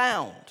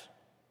profound,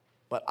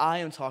 but I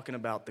am talking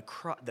about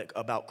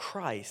about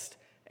Christ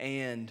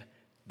and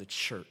the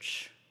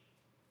church.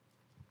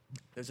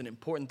 There's an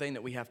important thing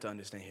that we have to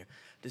understand here.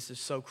 This is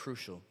so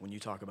crucial when you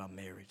talk about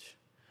marriage.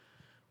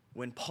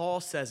 When Paul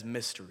says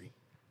mystery,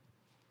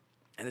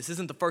 and this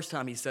isn't the first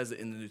time he says it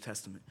in the New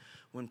Testament.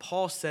 When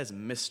Paul says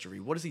mystery,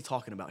 what is he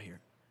talking about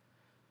here?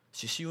 It's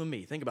just you and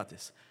me. Think about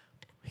this.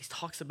 He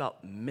talks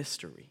about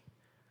mystery.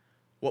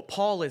 What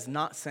Paul is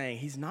not saying,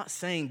 he's not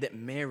saying that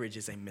marriage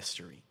is a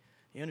mystery.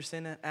 You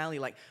understand that, Allie?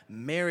 Like,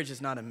 marriage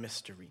is not a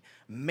mystery.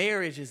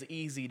 Marriage is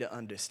easy to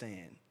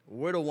understand.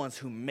 We're the ones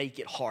who make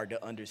it hard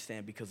to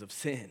understand because of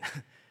sin.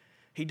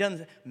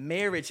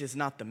 Marriage is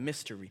not the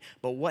mystery.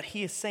 But what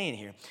he is saying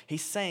here,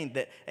 he's saying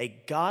that a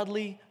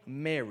godly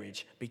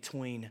marriage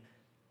between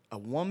a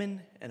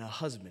woman and a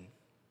husband,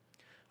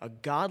 a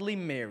godly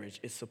marriage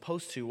is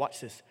supposed to,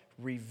 watch this,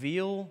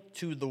 reveal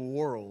to the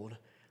world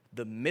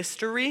the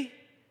mystery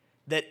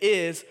that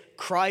is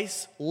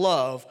Christ's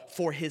love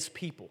for His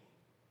people.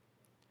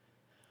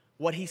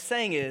 What he's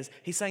saying is,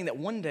 he's saying that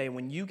one day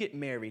when you get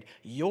married,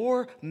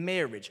 your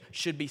marriage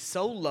should be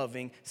so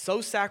loving,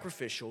 so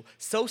sacrificial,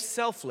 so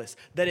selfless,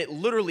 that it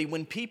literally,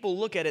 when people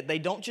look at it, they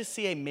don't just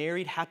see a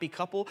married, happy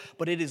couple,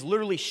 but it is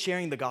literally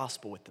sharing the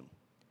gospel with them.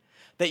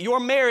 That your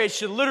marriage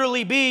should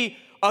literally be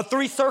a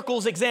three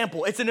circles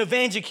example. It's an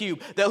evangelium.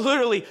 That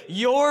literally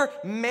your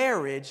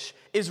marriage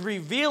is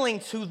revealing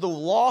to the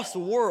lost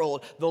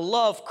world the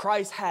love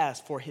Christ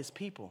has for His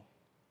people.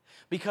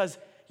 Because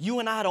you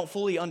and I don't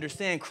fully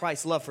understand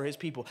Christ's love for His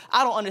people.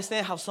 I don't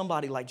understand how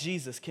somebody like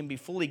Jesus can be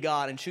fully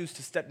God and choose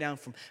to step down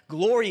from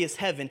glorious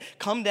heaven,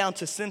 come down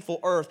to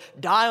sinful earth,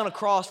 die on a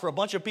cross for a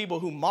bunch of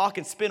people who mock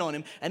and spit on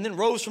Him, and then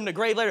rose from the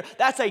grave later.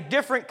 That's a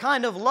different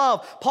kind of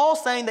love.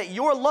 Paul's saying that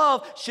your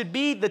love should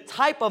be the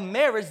type of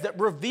marriage that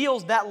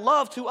reveals that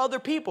love to other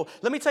people.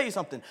 Let me tell you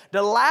something.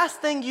 The last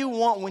thing you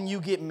want when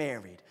you get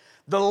married,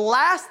 the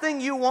last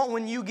thing you want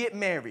when you get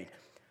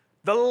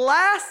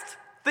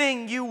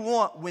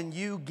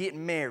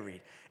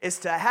married is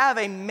to have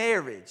a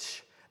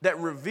marriage that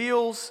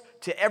reveals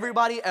to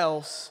everybody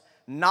else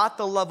not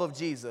the love of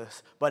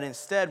Jesus, but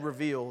instead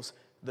reveals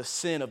the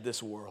sin of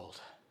this world.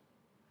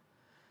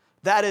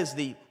 That is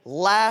the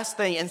last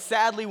thing. And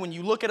sadly, when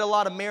you look at a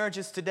lot of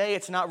marriages today,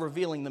 it's not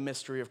revealing the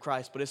mystery of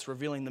Christ, but it's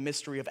revealing the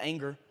mystery of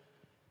anger.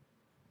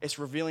 It's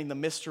revealing the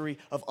mystery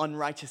of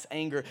unrighteous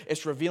anger.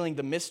 It's revealing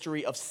the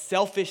mystery of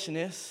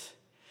selfishness.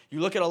 You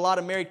look at a lot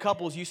of married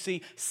couples, you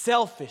see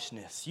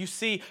selfishness, you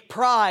see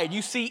pride,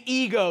 you see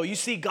ego, you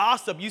see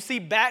gossip, you see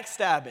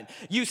backstabbing,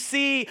 you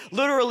see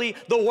literally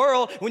the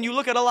world when you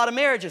look at a lot of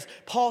marriages.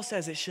 Paul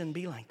says it shouldn't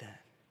be like that.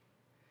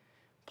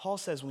 Paul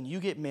says when you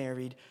get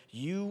married,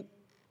 you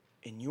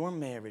in your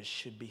marriage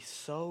should be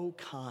so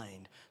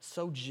kind,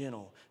 so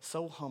gentle,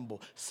 so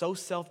humble, so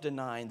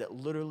self-denying that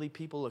literally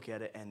people look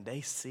at it and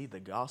they see the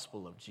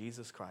gospel of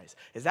Jesus Christ.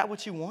 Is that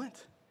what you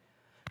want?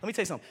 Let me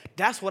tell you something.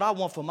 That's what I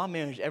want for my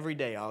marriage every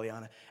day,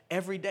 Aliana.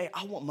 Every day,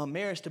 I want my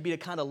marriage to be the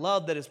kind of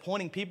love that is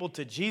pointing people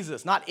to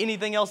Jesus, not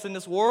anything else in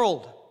this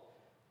world.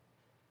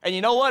 And you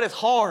know what? It's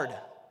hard.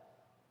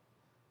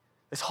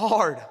 It's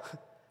hard.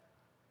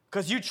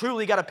 Because you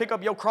truly got to pick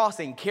up your cross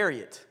and carry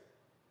it.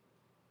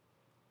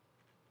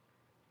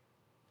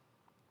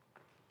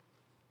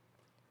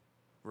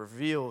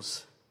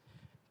 Reveals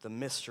the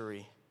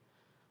mystery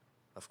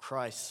of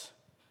Christ's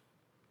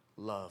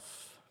love.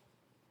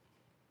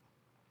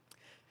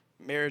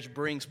 Marriage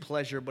brings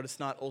pleasure, but it's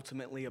not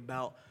ultimately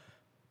about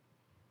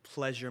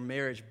pleasure.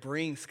 Marriage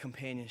brings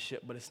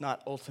companionship, but it's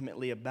not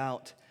ultimately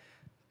about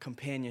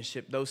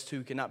companionship. Those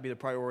two cannot be the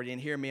priority.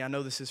 And hear me, I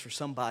know this is for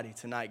somebody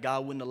tonight.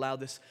 God wouldn't allow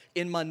this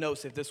in my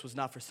notes if this was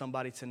not for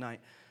somebody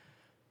tonight.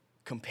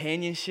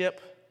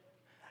 Companionship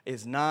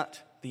is not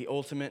the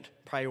ultimate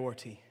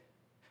priority.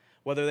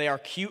 Whether they are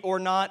cute or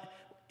not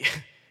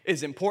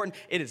is important.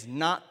 It is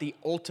not the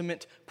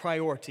ultimate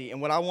priority.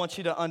 And what I want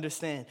you to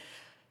understand,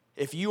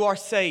 if you are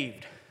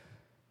saved,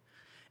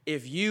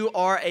 if you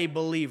are a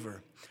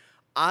believer,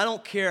 I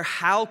don't care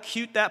how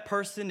cute that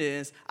person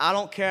is. I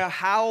don't care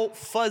how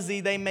fuzzy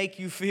they make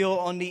you feel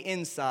on the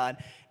inside.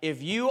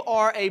 If you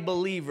are a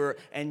believer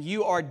and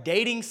you are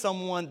dating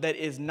someone that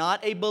is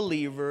not a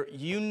believer,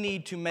 you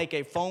need to make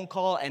a phone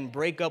call and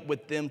break up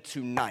with them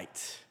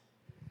tonight.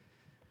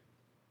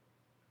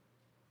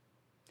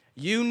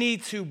 You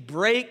need to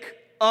break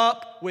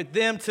up with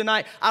them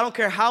tonight. I don't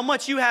care how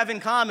much you have in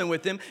common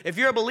with them. If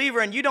you're a believer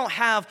and you don't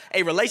have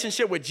a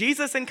relationship with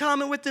Jesus in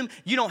common with them,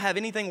 you don't have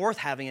anything worth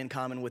having in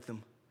common with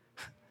them.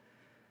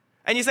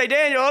 And you say,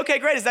 Daniel, okay,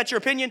 great. Is that your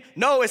opinion?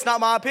 No, it's not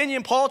my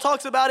opinion. Paul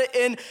talks about it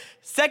in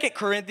 2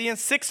 Corinthians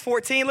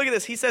 6:14. Look at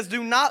this. He says,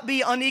 do not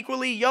be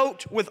unequally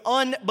yoked with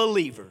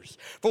unbelievers.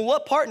 For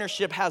what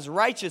partnership has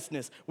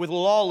righteousness with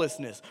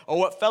lawlessness? Or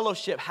what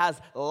fellowship has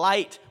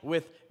light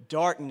with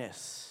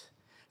darkness?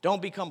 Don't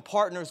become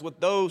partners with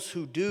those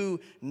who do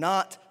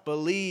not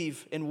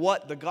believe in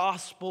what? The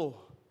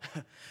gospel.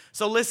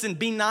 So listen,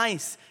 be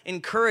nice,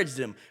 encourage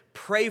them,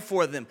 pray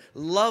for them,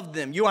 love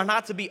them. You are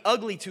not to be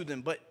ugly to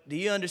them, but do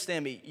you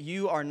understand me?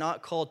 You are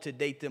not called to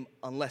date them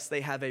unless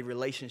they have a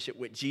relationship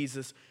with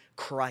Jesus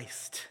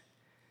Christ.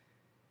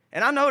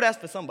 And I know that's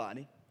for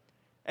somebody.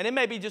 And it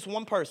may be just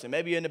one person,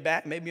 maybe in the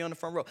back, maybe on the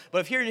front row. But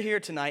if you're here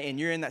tonight and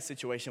you're in that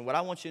situation, what I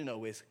want you to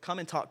know is come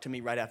and talk to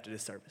me right after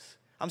this service.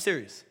 I'm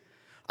serious.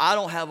 I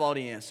don't have all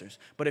the answers.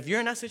 But if you're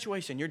in that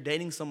situation, you're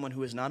dating someone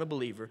who is not a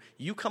believer,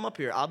 you come up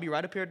here. I'll be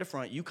right up here at the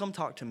front. You come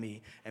talk to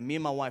me, and me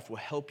and my wife will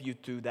help you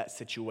through that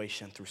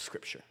situation through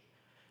Scripture.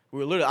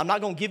 I'm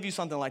not going to give you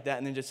something like that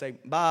and then just say,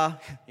 bye,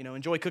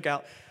 enjoy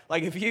cookout.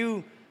 Like if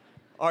you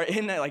are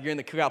in that, like you're in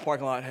the cookout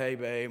parking lot, hey,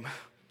 babe,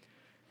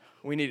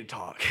 we need to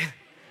talk.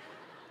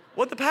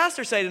 What the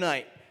pastor say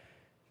tonight?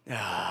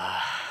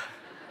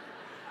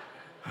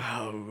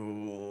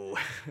 Oh.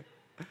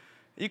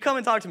 You come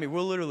and talk to me.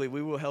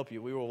 We will help you.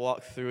 We will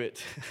walk through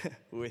it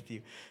with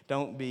you.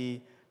 Don't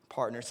be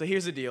partners. So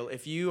here's the deal.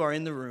 If you are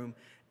in the room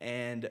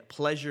and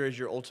pleasure is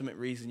your ultimate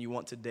reason you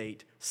want to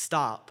date,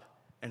 stop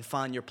and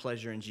find your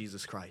pleasure in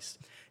Jesus Christ.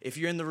 If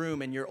you're in the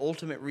room and your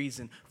ultimate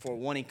reason for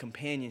wanting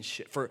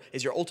companionship,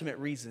 is your ultimate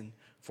reason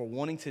for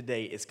wanting to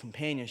date is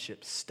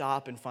companionship,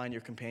 stop and find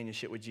your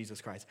companionship with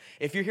Jesus Christ.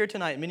 If you're here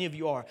tonight, many of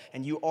you are,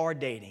 and you are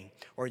dating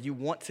or you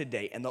want to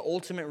date, and the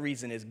ultimate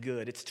reason is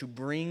good. It's to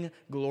bring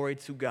glory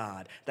to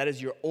God. That is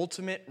your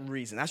ultimate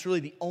reason. That's really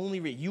the only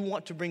reason. You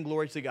want to bring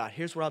glory to God.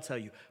 Here's what I'll tell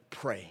you.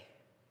 Pray.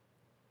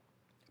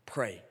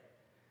 Pray.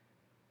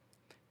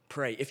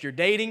 Pray. If you're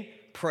dating,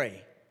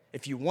 pray.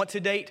 If you want to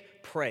date,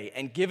 pray.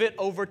 And give it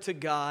over to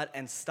God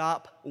and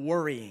stop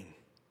worrying.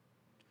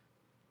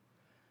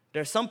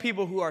 There's some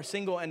people who are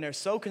single and they're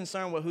so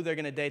concerned with who they're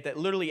going to date that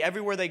literally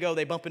everywhere they go,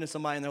 they bump into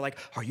somebody and they're like,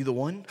 are you the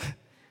one?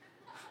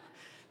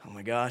 Oh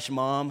my gosh,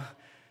 Mom,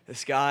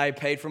 this guy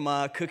paid for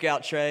my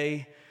cookout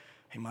tray.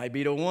 He might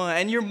be the one.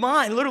 And your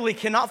mind literally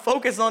cannot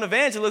focus on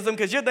evangelism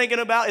because you're thinking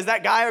about, is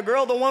that guy or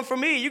girl the one for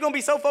me? You're going to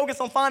be so focused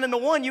on finding the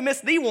one, you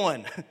miss the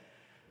one.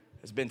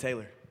 It's Ben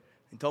Taylor.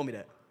 He told me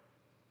that.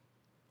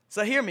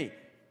 So hear me.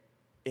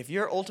 If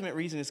your ultimate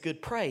reason is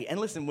good, pray. And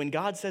listen, when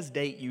God says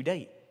date, you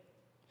date.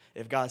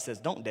 If God says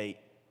don't date,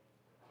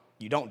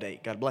 you don't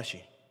date. God bless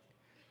you.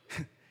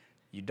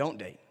 You don't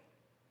date.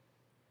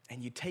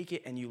 And you take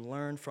it and you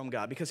learn from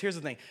God. Because here's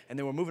the thing, and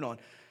then we're moving on.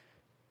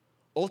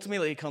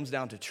 Ultimately, it comes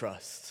down to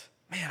trust.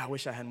 Man, I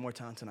wish I had more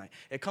time tonight.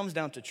 It comes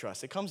down to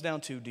trust. It comes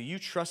down to, do you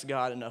trust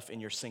God enough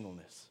in your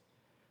singleness?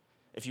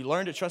 If you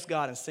learn to trust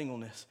God in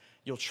singleness,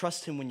 you'll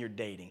trust him when you're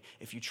dating.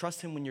 If you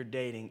trust him when you're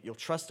dating, you'll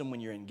trust him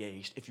when you're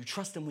engaged. If you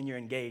trust him when you're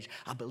engaged,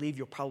 I believe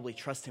you'll probably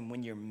trust him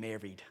when you're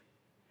married.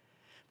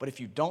 But if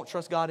you don't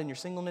trust God in your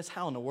singleness,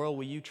 how in the world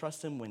will you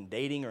trust him when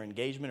dating or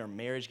engagement or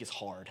marriage gets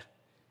hard?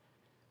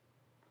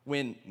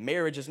 When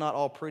marriage is not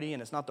all pretty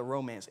and it's not the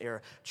romance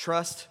era.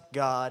 Trust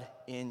God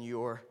in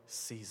your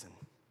season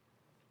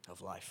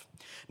of life.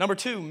 Number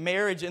 2,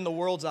 marriage in the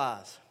world's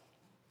eyes.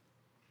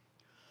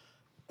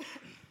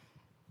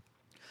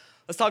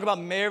 Let's talk about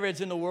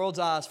marriage in the world's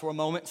eyes for a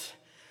moment.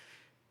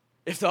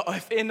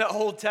 If in the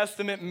Old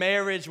Testament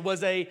marriage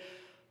was a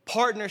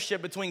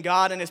partnership between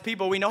God and his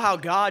people, we know how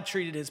God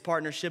treated his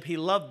partnership. He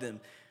loved them.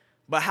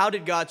 But how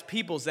did God's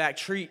people, Zach,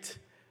 treat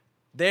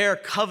their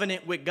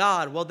covenant with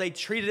God? Well, they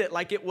treated it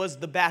like it was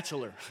The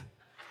Bachelor.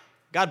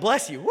 God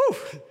bless you. Woo!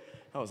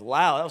 That was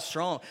loud. That was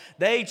strong.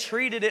 They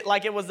treated it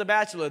like it was The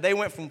Bachelor. They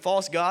went from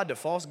false God to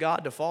false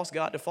God to false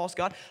God to false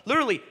God.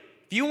 Literally,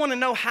 if you want to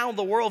know how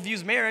the world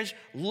views marriage,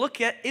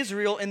 look at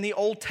Israel in the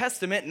Old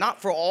Testament,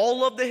 not for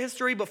all of the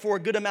history, but for a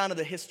good amount of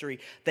the history.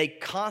 They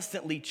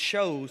constantly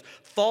chose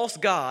false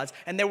gods,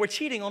 and they were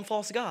cheating on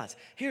false gods.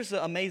 Here's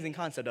the amazing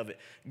concept of it.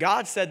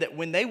 God said that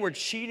when they were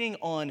cheating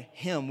on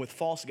him with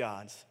false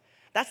gods,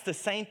 that's the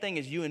same thing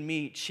as you and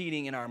me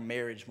cheating in our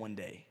marriage one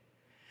day.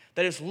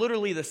 That is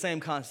literally the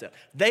same concept.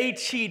 They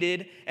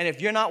cheated, and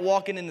if you're not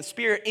walking in the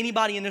Spirit,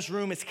 anybody in this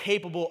room is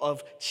capable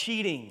of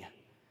cheating.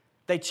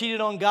 They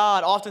cheated on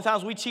God.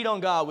 Oftentimes we cheat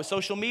on God with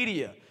social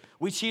media.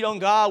 We cheat on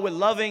God with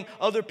loving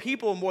other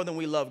people more than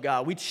we love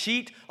God. We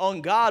cheat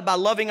on God by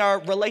loving our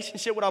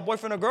relationship with our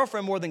boyfriend or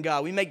girlfriend more than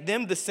God. We make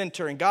them the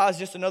center, and God's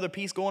just another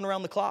piece going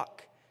around the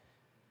clock.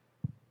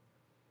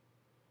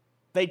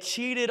 They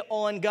cheated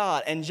on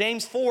God, and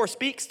James 4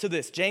 speaks to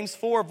this. James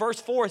 4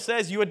 verse 4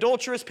 says, you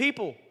adulterous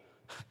people.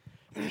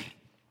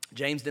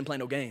 James didn't play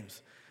no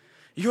games.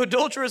 You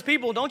adulterous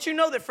people, don't you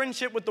know that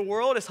friendship with the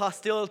world is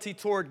hostility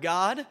toward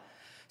God?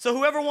 So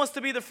whoever wants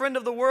to be the friend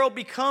of the world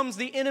becomes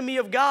the enemy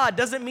of God.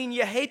 Doesn't mean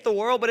you hate the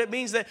world, but it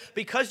means that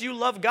because you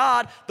love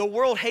God, the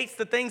world hates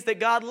the things that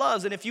God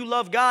loves. And if you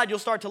love God, you'll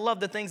start to love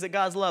the things that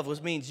God loves,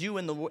 which means you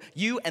and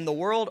the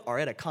world are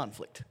at a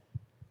conflict.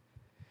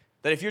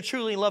 That if you're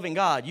truly loving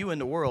God, you and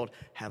the world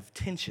have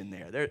tension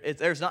there.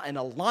 There's not an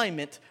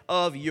alignment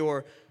of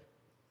your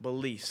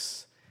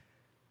beliefs.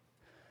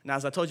 Now,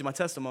 as I told you my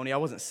testimony, I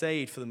wasn't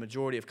saved for the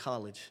majority of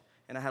college,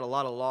 and I had a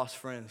lot of lost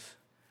friends.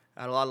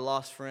 I had a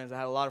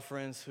lot of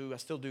friends who I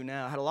still do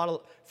now. I had a lot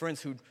of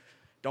friends who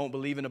don't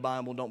believe in the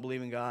Bible, don't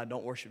believe in God,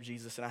 don't worship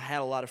Jesus. And I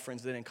had a lot of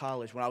friends then in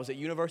college. When I was at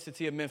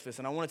University of Memphis,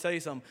 and I want to tell you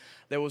something,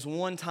 there was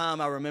one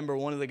time I remember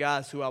one of the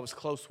guys who I was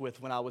close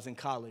with when I was in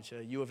college,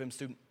 a U of M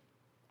student.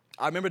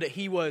 I remember that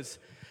he was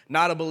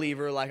not a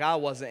believer like I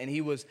wasn't, and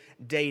he was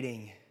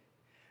dating.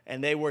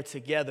 And they were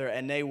together,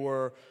 and they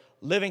were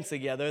living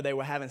together, they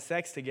were having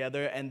sex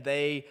together, and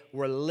they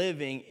were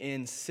living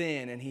in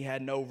sin, and he had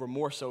no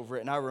remorse over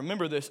it. And I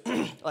remember this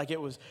like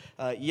it was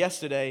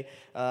yesterday.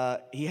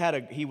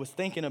 He was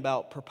thinking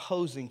about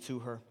proposing to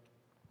her,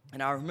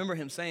 and I remember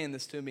him saying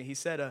this to me. He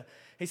said,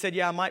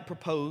 yeah, I might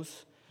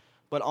propose,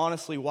 but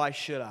honestly, why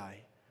should I?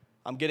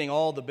 I'm getting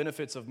all the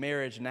benefits of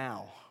marriage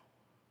now.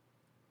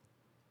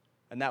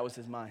 And that was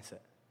his mindset.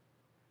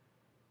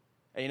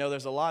 And you know,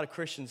 there's a lot of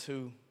Christians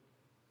who,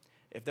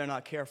 if they're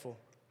not careful,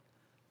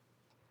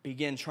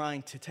 begin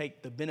trying to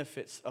take the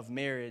benefits of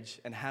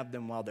marriage and have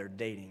them while they're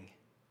dating.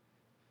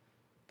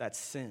 That's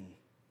sin.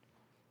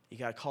 You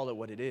got to call it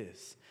what it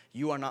is.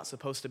 You are not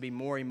supposed to be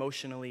more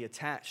emotionally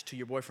attached to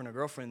your boyfriend or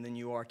girlfriend than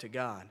you are to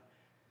God.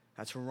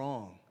 That's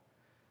wrong.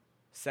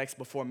 Sex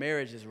before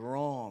marriage is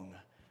wrong.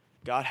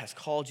 God has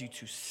called you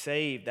to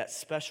save that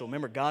special.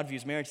 Remember, God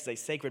views marriage as a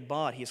sacred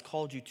bond. He has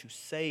called you to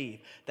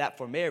save that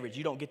for marriage.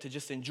 You don't get to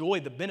just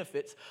enjoy the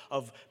benefits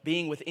of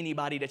being with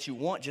anybody that you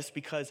want just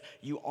because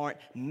you aren't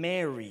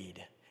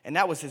married. And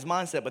that was his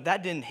mindset, but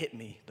that didn't hit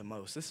me the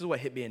most. This is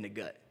what hit me in the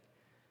gut.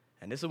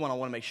 And this is what I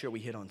want to make sure we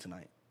hit on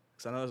tonight,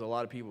 because I know there's a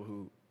lot of people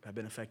who have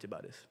been affected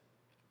by this.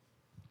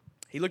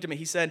 He looked at me.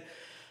 He said,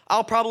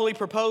 I'll probably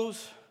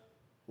propose.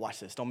 Watch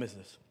this. Don't miss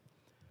this.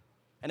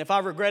 And if I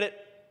regret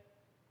it,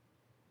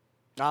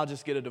 I'll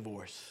just get a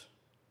divorce.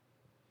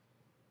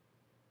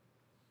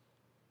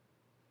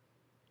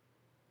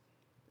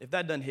 If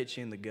that doesn't hit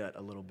you in the gut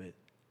a little bit,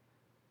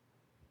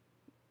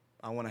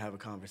 I want to have a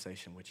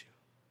conversation with you.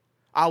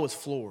 I was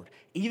floored,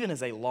 even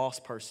as a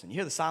lost person. You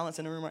hear the silence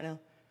in the room right now?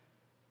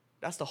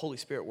 That's the Holy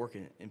Spirit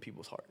working in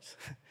people's hearts.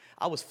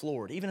 I was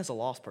floored, even as a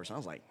lost person. I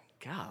was like,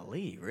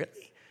 golly,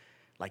 really?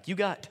 Like, you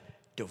got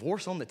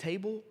divorce on the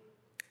table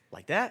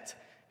like that?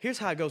 Here's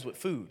how it goes with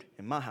food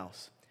in my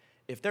house.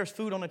 If there's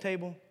food on the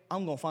table,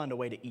 I'm going to find a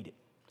way to eat it.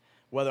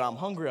 Whether I'm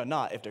hungry or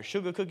not, if there's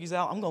sugar cookies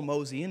out, I'm going to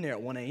mosey in there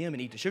at 1 a.m.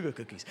 and eat the sugar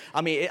cookies. I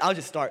mean, I'll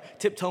just start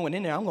tiptoeing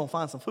in there. I'm going to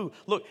find some food.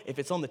 Look, if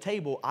it's on the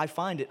table, I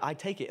find it, I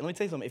take it. And let me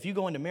tell you something. If you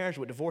go into marriage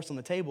with divorce on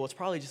the table, it's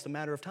probably just a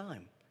matter of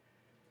time.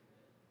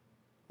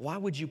 Why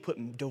would you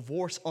put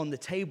divorce on the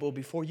table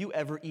before you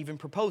ever even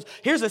propose?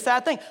 Here's the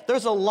sad thing.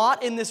 There's a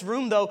lot in this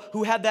room, though,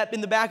 who have that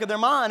in the back of their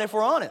mind, if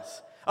we're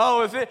honest.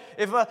 Oh,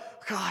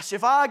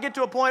 if I get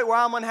to a point where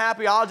I'm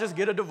unhappy, I'll just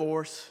get a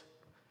divorce.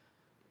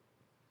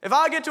 If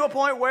I get to a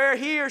point where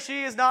he or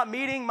she is not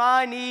meeting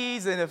my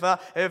needs, and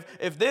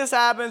if this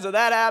happens or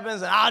that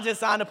happens, and I'll just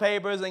sign the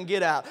papers and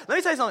get out. Let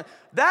me tell you something.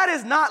 That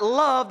is not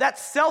love.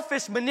 That's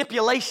selfish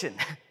manipulation.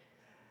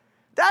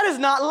 That is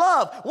not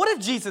love. What if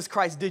Jesus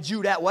Christ did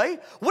you that way?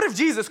 What if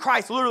Jesus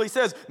Christ literally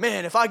says,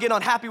 man, if I get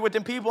unhappy with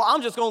them people,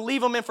 I'm just going to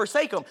leave them and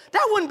forsake them?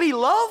 That wouldn't be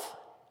love.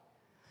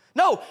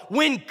 No,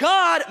 when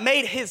God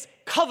made his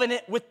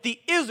covenant with the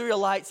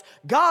Israelites,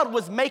 God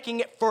was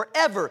making it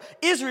forever.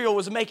 Israel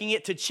was making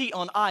it to cheat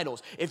on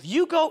idols. If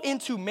you go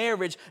into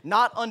marriage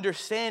not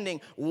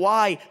understanding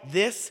why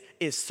this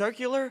is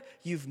circular,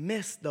 you've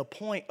missed the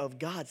point of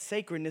God's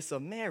sacredness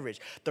of marriage.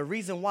 The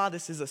reason why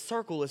this is a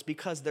circle is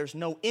because there's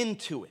no end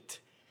to it.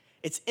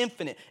 It's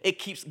infinite. It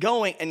keeps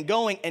going and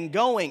going and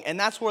going. And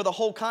that's where the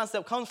whole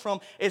concept comes from.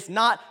 It's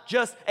not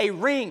just a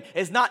ring.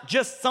 It's not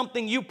just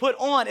something you put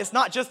on. It's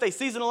not just a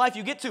season of life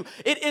you get to.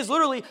 It is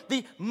literally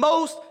the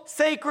most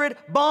sacred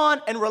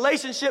bond and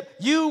relationship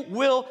you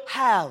will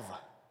have.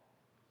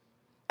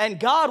 And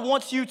God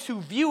wants you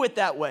to view it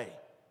that way.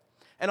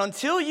 And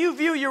until you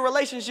view your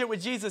relationship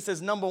with Jesus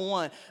as number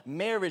one,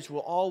 marriage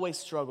will always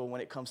struggle when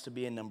it comes to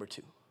being number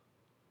two.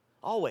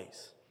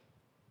 Always.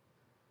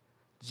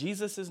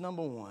 Jesus is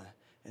number one,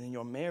 and then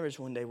your marriage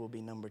one day will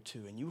be number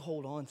two, and you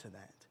hold on to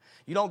that.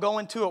 You don't go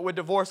into it with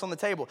divorce on the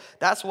table.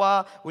 That's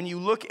why when you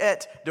look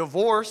at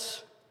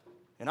divorce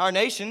in our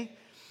nation,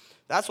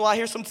 that's why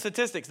here's some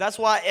statistics. That's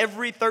why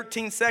every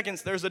 13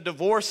 seconds there's a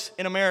divorce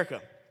in America.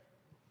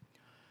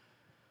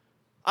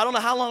 I don't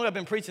know how long I've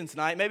been preaching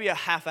tonight, maybe a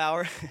half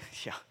hour.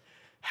 Yeah,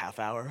 half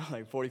hour,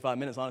 like 45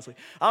 minutes, honestly.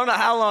 I don't know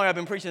how long I've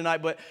been preaching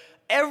tonight, but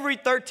every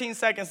 13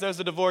 seconds, there's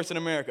a divorce in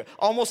America.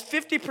 Almost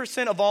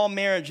 50% of all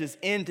marriages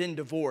end in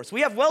divorce.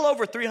 We have well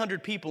over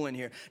 300 people in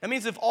here. That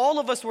means if all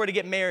of us were to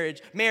get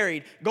married,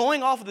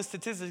 going off of the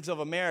statistics of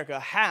America,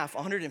 half,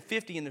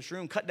 150 in this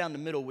room, cut down the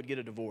middle, would get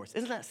a divorce.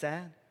 Isn't that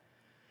sad?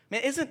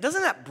 Man,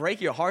 doesn't that break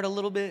your heart a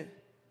little bit?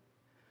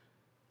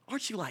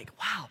 Aren't you like,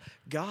 wow,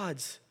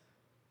 God's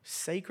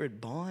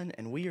sacred bond,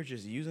 and we are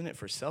just using it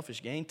for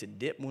selfish gain to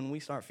dip when we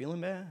start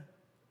feeling bad?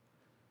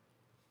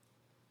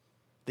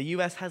 The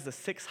U.S. has the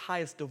sixth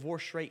highest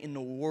divorce rate in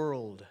the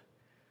world.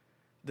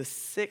 The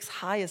sixth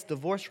highest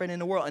divorce rate in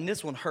the world. And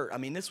this one hurt. I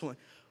mean, this one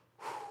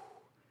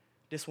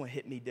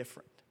hit me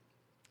different.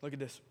 Look at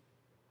this.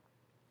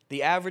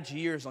 The average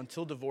years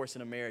until divorce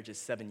in a marriage is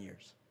 7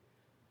 years.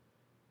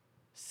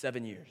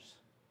 7 years.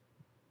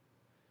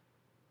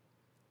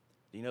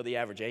 Do you know the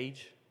average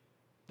age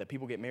that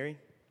people get married?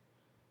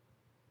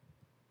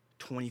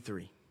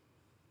 23.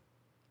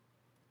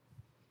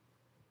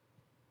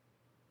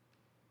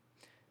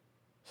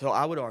 So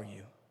I would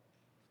argue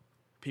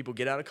people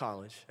get out of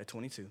college at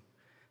 22.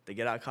 They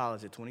get out of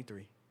college at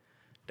 23.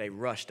 They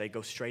rush. They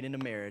go straight into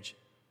marriage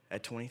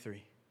at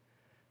 23.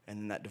 And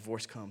then that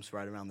divorce comes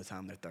right around the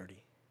time they're 30.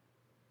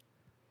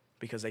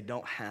 Because they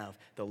don't have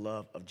the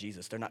love of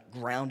Jesus. They're not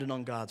grounded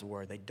on God's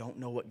word. They don't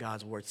know what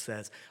God's word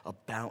says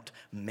about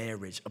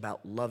marriage,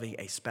 about loving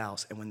a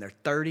spouse. And when they're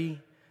 30,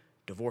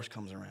 divorce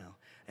comes around.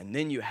 And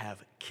then you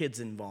have kids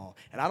involved.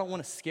 And I don't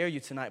want to scare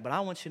you tonight, but I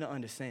want you to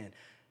understand,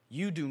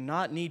 you do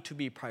not need to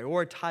be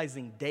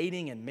prioritizing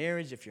dating and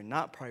marriage if you're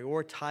not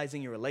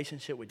prioritizing your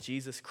relationship with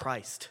Jesus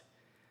Christ.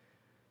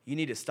 You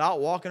need to stop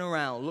walking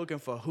around looking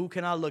for who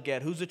can I look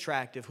at, who's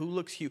attractive, who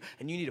looks cute,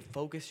 and you need to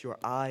focus your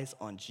eyes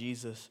on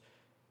Jesus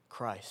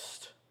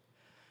Christ.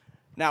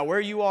 Now, where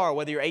you are,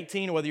 whether you're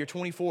 18 or whether you're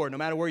 24, no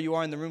matter where you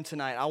are in the room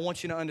tonight, I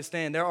want you to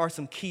understand there are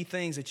some key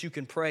things that you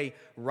can pray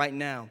right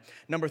now.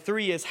 Number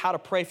 3 is how to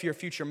pray for your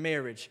future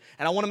marriage.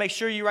 And I want to make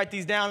sure you write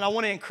these down, and I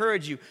want to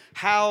encourage you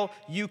how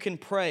you can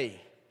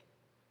pray.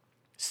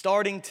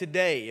 Starting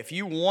today, if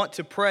you want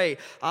to pray,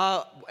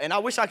 and I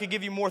wish I could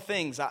give you more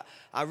things.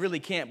 I really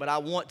can't, but I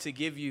want to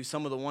give you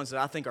some of the ones that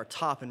I think are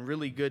top and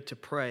really good to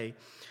pray.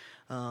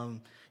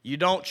 You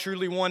don't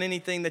truly want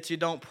anything that you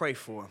don't pray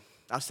for.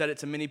 I've said it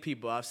to many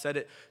people. I've said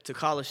it to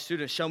college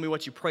students. Show me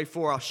what you pray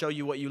for, I'll show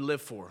you what you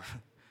live for.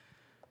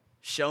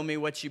 Show me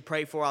what you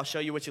pray for, I'll show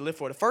you what you live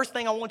for. The first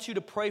thing I want you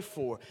to pray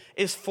for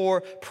is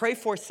pray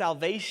for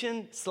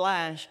salvation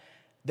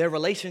 / their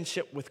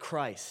relationship with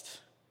Christ.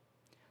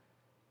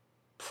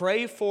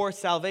 Pray for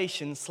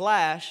salvation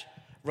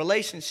 /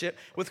 relationship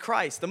with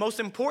Christ. The most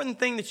important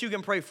thing that you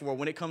can pray for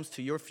when it comes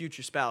to your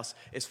future spouse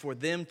is for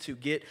them to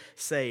get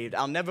saved.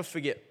 I'll never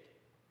forget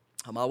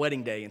on my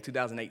wedding day in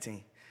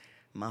 2018.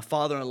 My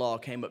father-in-law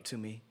came up to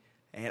me,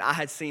 and I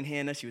had seen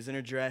Hannah. She was in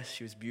her dress.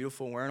 She was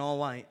beautiful, wearing all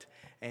white,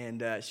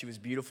 and she was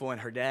beautiful, and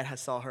her dad had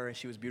saw her, and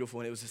she was beautiful,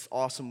 and it was this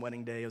awesome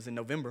wedding day. It was in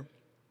November,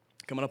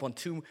 coming up on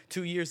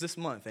two years this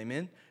month,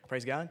 amen?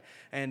 Praise God.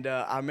 And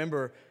I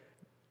remember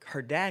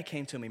her dad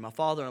came to me, my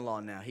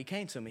father-in-law now. He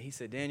came to me. He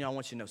said, Daniel, I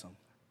want you to know something.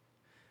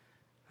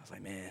 I was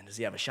like, man, does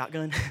he have a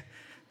shotgun?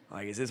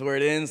 Like, is this where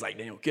it ends? Like,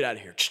 Daniel, get out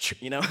of here,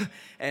 you know?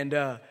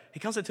 And he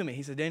comes up to me.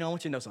 He said, Daniel, I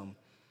want you to know something.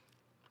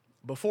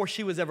 Before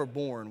she was ever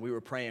born, we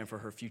were praying for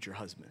her future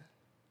husband.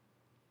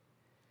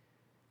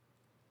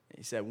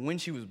 He said, when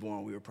she was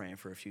born, we were praying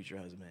for her future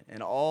husband.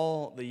 And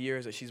all the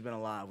years that she's been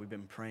alive, we've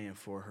been praying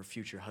for her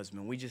future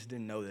husband. We just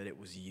didn't know that it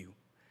was you.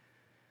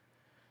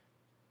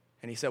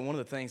 And he said one of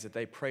the things that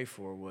they prayed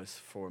for was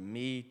for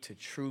me to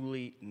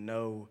truly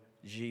know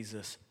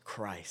Jesus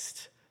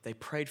Christ. They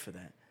prayed for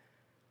that.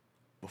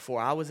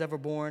 Before I was ever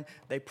born,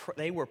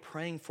 they were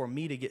praying for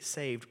me to get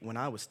saved when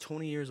I was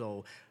 20 years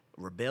old,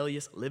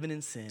 rebellious, living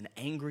in sin,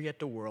 angry at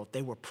the world.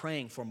 They were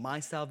praying for my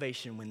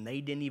salvation when they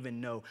didn't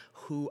even know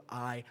who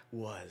I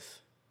was.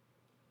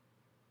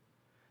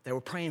 They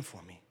were praying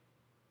for me.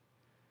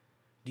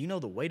 Do you know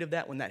the weight of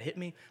that when that hit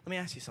me? Let me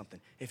ask you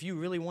something. If you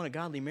really want a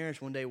godly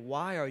marriage one day,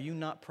 why are you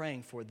not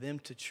praying for them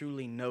to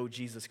truly know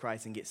Jesus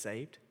Christ and get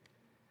saved?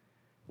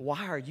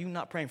 Why are you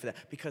not praying for that?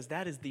 Because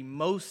that is the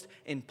most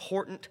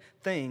important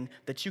thing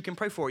that you can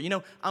pray for. You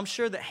know, I'm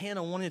sure that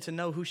Hannah wanted to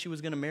know who she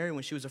was going to marry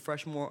when she was a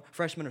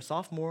freshman or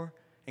sophomore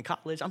in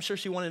college. I'm sure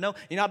she wanted to know.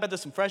 You know, I bet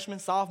there's some freshmen,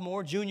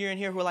 sophomore, junior in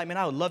here who are like, man,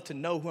 I would love to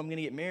know who I'm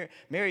going to get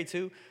married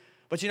to.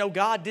 But you know,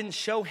 God didn't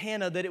show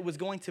Hannah that it was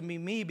going to be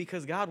me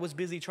because God was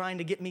busy trying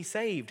to get me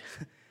saved.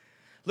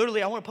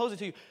 Literally, I want to pose it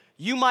to you.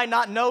 You might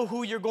not know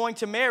who you're going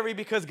to marry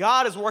because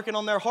God is working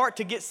on their heart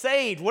to get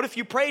saved. What if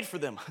you prayed for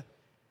them?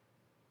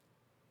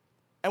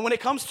 And when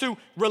it comes to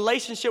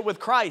relationship with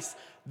Christ,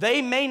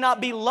 they may not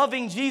be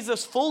loving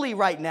Jesus fully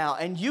right now,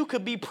 and you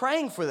could be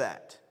praying for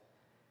that.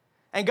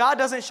 And God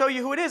doesn't show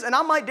you who it is. And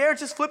I might dare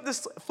just flip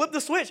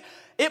the switch.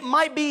 It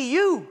might be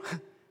you.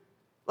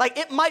 Like,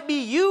 it might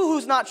be you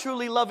who's not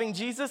truly loving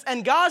Jesus,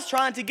 and God's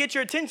trying to get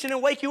your attention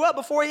and wake you up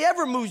before he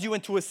ever moves you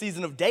into a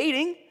season of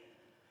dating,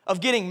 of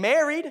getting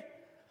married.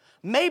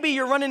 Maybe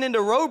you're running into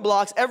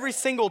roadblocks every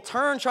single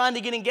turn trying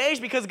to get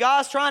engaged because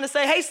God's trying to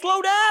say, hey,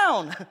 slow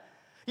down.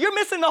 You're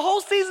missing the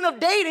whole season of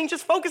dating.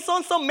 Just focus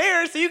on some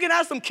marriage so you can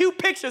have some cute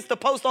pictures to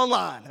post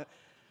online.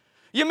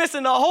 You're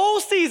missing the whole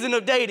season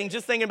of dating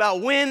just thinking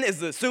about when is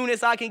the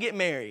soonest I can get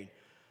married.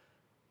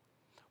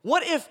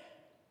 What if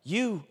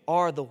you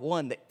are the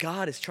one that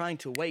God is trying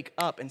to wake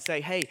up and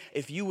say, hey,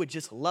 if you would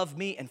just love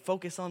me and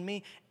focus on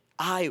me,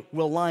 I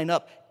will line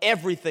up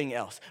everything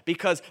else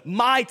because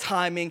my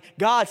timing,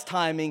 God's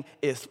timing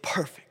is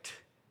perfect.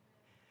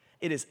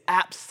 It is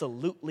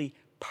absolutely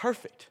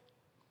perfect.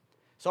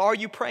 So are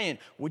you praying?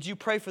 Would you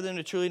pray for them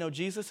to truly know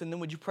Jesus? And then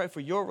would you pray for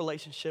your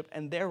relationship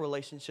and their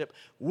relationship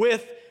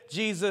with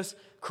Jesus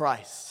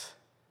Christ?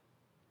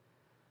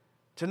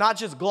 To not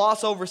just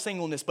gloss over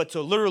singleness, but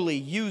to literally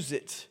use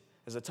it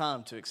as a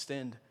time to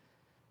extend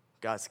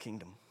God's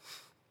kingdom.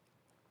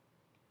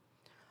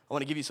 I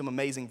want to give you some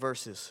amazing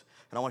verses,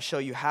 and I want to show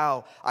you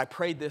how I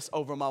prayed this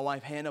over my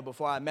wife Hannah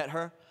before I met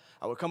her.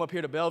 I would come up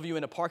here to Bellevue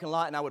in the parking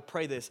lot, and I would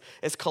pray this.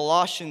 It's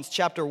Colossians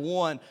chapter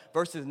 1,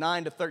 verses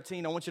 9 to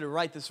 13. I want you to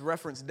write this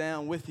reference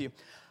down with you.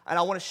 And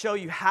I want to show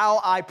you how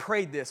I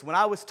prayed this. When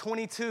I was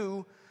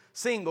 22,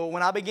 single,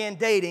 when I began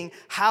dating,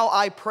 how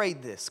I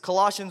prayed this.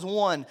 Colossians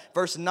 1,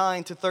 verse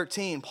 9 to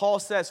 13. Paul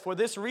says, for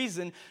this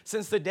reason,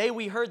 since the day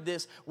we heard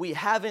this, we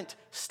haven't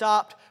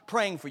stopped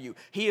praying for you.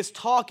 He is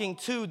talking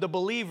to the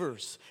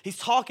believers. He's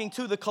talking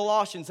to the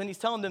Colossians, and he's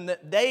telling them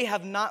that they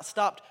have not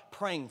stopped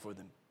praying for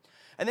them.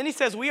 And then he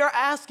says, we are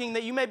asking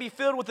that you may be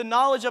filled with the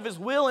knowledge of his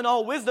will and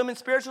all wisdom and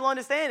spiritual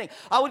understanding.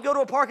 I would go to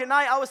a park at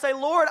night. I would say,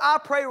 Lord, I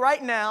pray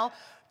right now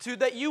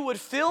that you would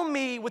fill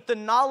me with the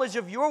knowledge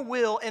of your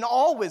will and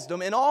all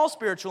wisdom and all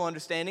spiritual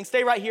understanding.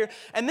 Stay right here.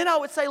 And then I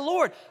would say,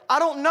 Lord, I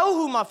don't know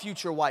who my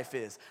future wife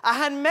is. I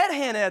hadn't met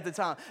Hannah at the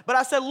time. But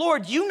I said,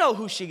 Lord, you know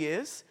who she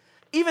is.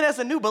 Even as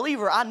a new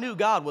believer, I knew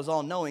God was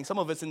all-knowing. Some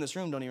of us in this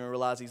room don't even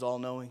realize he's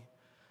all-knowing.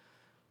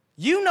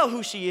 You know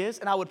who she is.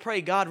 And I would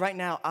pray, God, right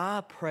now,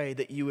 I pray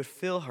that you would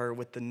fill her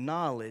with the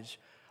knowledge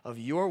of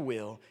your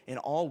will and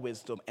all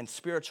wisdom and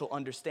spiritual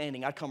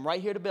understanding. I'd come right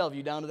here to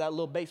Bellevue, down to that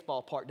little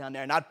baseball park down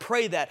there, and I'd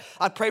pray that.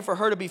 I'd pray for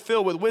her to be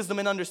filled with wisdom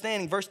and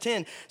understanding. Verse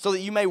 10, so that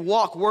you may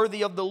walk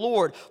worthy of the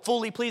Lord,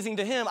 fully pleasing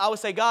to him. I would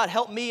say, God,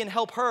 help me and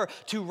help her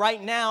to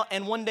right now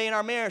and one day in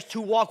our marriage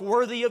to walk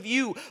worthy of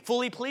you,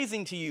 fully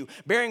pleasing to you,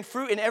 bearing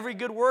fruit in every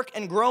good work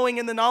and growing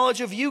in the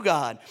knowledge of you,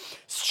 God.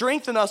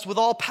 Strengthen us with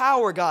all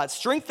power, God.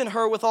 Strengthen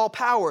her with all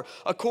power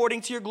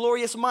according to your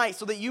glorious might,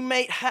 so that you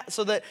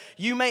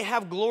may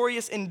have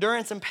glorious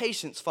endurance and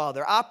patience,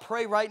 Father. I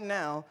pray right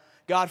now,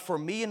 God, for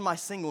me and my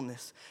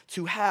singleness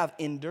to have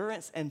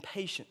endurance and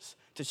patience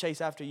to chase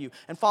after you.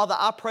 And Father,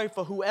 I pray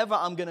for whoever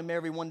I'm going to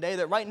marry one day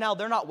that right now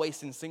they're not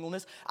wasting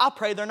singleness. I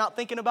pray they're not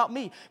thinking about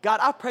me. God,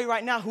 I pray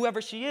right now,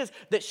 whoever she is,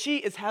 that she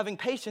is having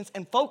patience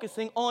and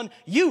focusing on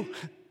you.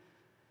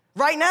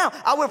 Right now,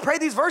 I would pray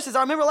these verses.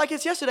 I remember like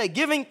it's yesterday.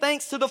 Giving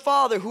thanks to the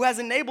Father who has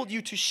enabled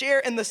you to share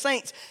in the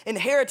saints'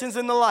 inheritance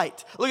in the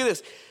light. Look at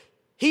this.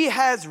 He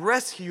has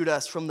rescued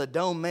us from the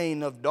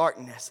domain of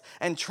darkness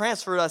and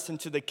transferred us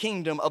into the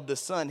kingdom of the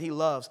Son he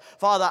loves.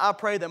 Father, I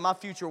pray that my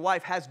future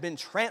wife has been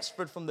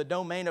transferred from the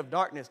domain of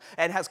darkness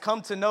and has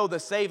come to know the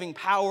saving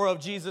power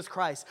of Jesus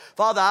Christ.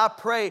 Father, I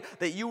pray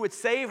that you would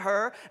save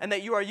her and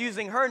that you are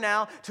using her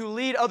now to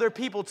lead other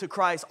people to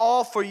Christ,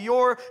 all for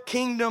your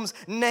kingdom's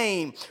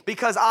name.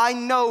 Because I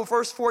know,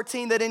 verse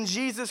 14, that in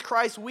Jesus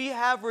Christ we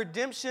have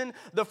redemption,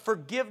 the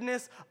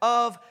forgiveness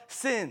of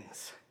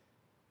sins.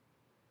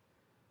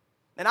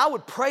 And I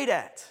would pray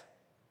that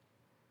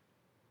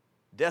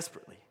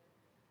desperately.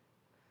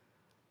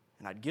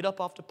 And I'd get up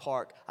off the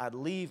park, I'd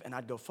leave, and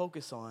I'd go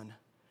focus on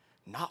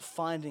not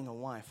finding a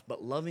wife,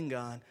 but loving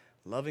God,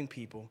 loving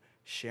people,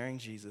 sharing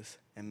Jesus,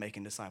 and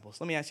making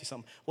disciples. Let me ask you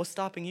something. What's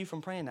stopping you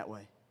from praying that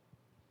way?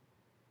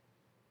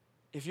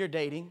 If you're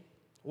dating,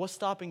 what's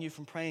stopping you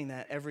from praying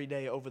that every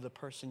day over the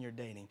person you're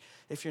dating?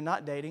 If you're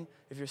not dating,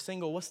 if you're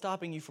single, what's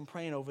stopping you from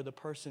praying over the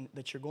person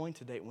that you're going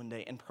to date one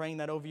day and praying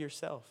that over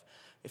yourself?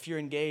 If you're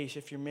engaged,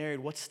 if you're married,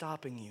 what's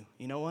stopping you?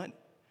 You know what?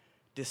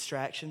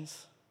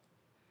 Distractions.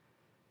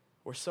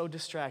 We're so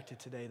distracted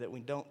today that we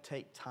don't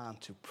take time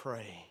to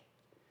pray.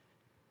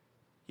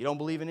 You don't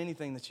believe in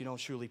anything that you don't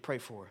truly pray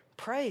for.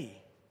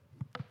 Pray.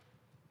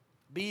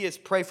 B is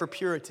pray for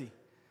purity.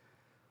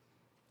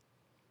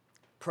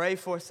 Pray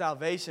for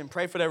salvation.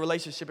 Pray for that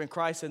relationship in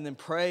Christ, and then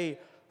pray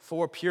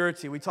for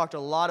purity. We talked a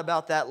lot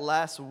about that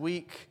last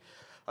week.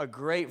 A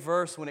great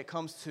verse when it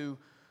comes to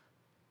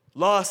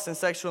lust and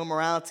sexual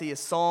immorality is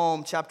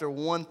Psalm chapter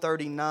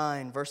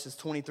 139, verses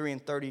 23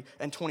 and 30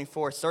 and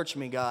 24. Search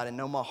me, God, and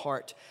know my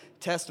heart.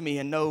 Test me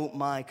and know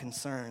my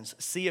concerns.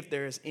 See if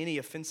there is any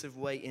offensive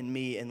way in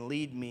me and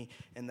lead me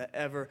in the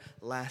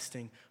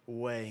everlasting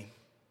way.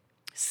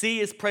 C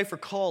is pray for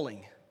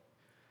calling.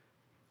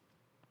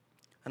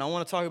 And I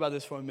want to talk about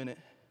this for a minute.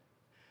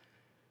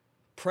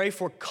 Pray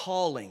for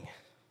calling.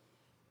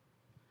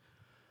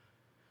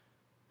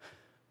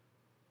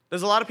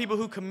 There's a lot of people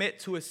who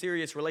commit to a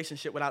serious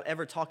relationship without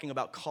ever talking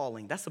about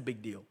calling. That's a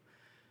big deal.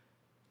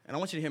 And I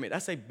want you to hear me.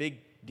 That's a big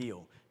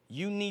deal.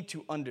 You need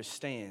to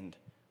understand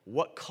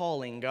what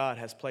calling God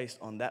has placed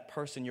on that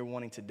person you're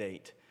wanting to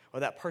date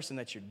or that person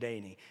that you're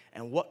dating,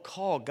 and what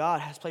call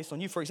God has placed on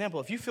you. For example,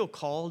 if you feel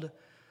called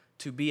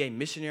to be a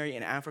missionary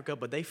in Africa,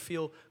 but they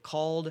feel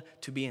called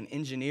to be an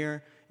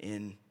engineer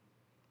in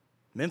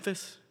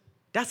Memphis,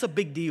 that's a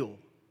big deal.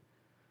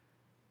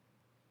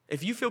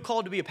 If you feel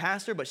called to be a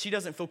pastor, but she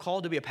doesn't feel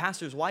called to be a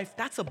pastor's wife,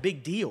 that's a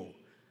big deal.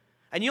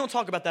 And you don't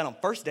talk about that on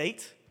first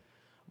dates,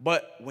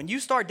 but when you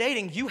start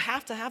dating, you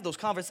have to have those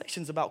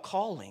conversations about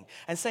calling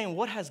and saying,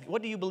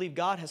 what do you believe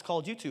God has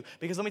called you to?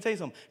 Because let me tell you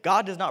something,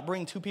 God does not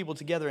bring two people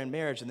together in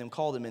marriage and then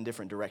call them in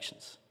different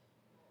directions.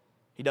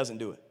 He doesn't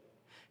do it.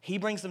 He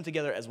brings them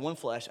together as one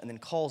flesh and then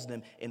calls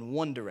them in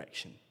one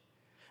direction.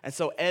 And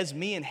so as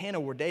me and Hannah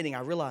were dating, I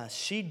realized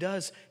she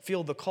does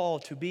feel the call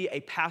to be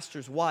a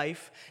pastor's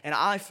wife, and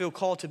I feel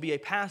called to be a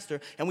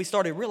pastor. And we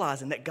started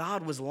realizing that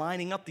God was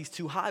lining up these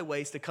two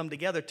highways to come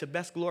together to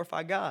best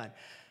glorify God.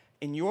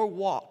 In your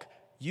walk,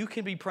 you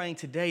can be praying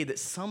today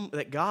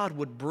that God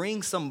would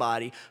bring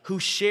somebody who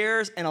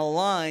shares and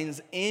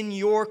aligns in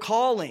your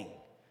calling.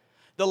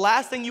 The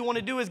last thing you want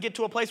to do is get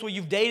to a place where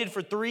you've dated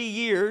for 3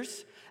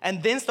 years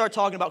and then start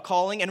talking about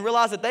calling and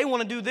realize that they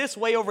want to do this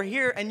way over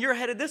here and you're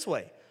headed this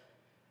way.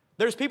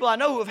 There's people I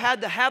know who have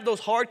had to have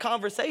those hard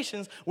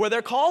conversations where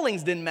their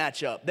callings didn't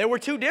match up. They were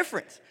too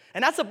different.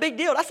 And that's a big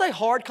deal. That's a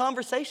hard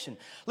conversation.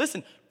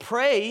 Listen,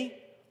 pray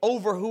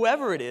over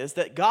whoever it is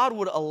that God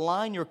would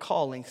align your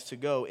callings to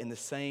go in the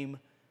same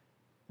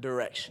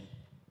direction.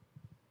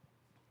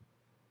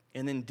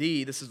 And then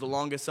D, this is the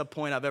longest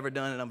subpoint I've ever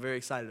done, and I'm very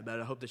excited about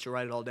it. I hope that you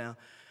write it all down.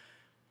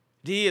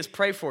 D is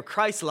pray for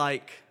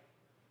Christ-like,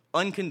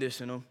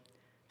 unconditional,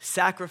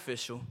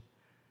 sacrificial,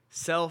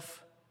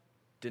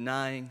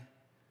 self-denying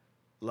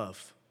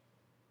love.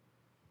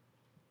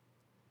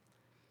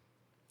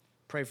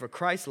 Pray for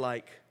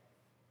Christ-like,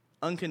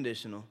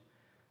 unconditional,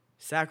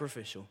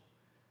 sacrificial,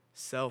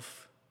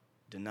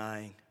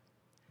 self-denying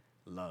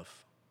love.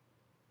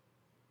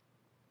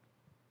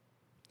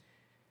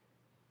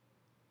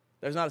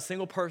 There's not a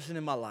single person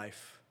in my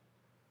life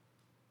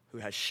who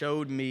has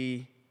showed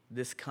me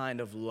this kind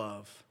of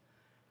love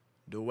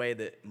the way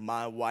that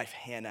my wife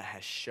Hannah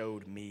has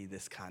showed me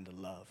this kind of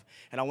love.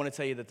 And I want to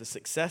tell you that the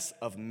success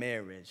of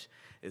marriage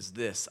is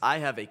this. I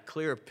have a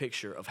clear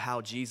picture of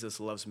how Jesus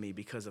loves me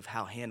because of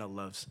how Hannah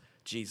loves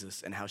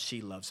Jesus and how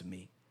she loves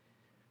me.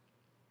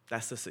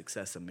 That's the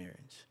success of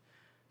marriage.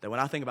 That when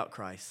I think about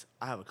Christ,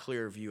 I have a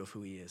clear view of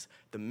who he is.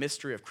 The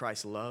mystery of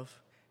Christ's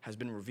love has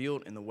been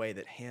revealed in the way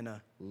that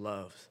Hannah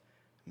loves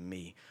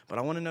me. But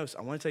I want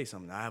to tell you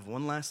something. I have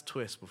one last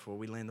twist before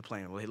we land the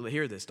plane. Well,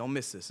 hear this. Don't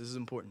miss this. This is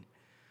important.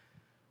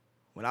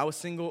 When I was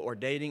single or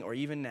dating or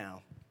even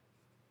now,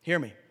 hear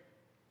me.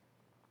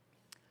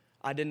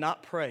 I did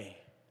not pray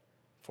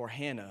for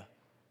Hannah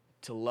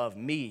to love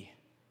me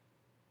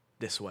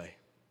this way.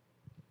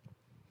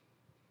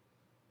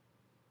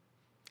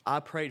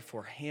 I prayed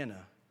for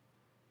Hannah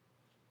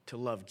to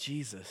love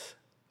Jesus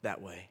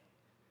that way.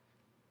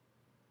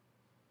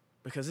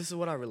 Because this is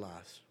what I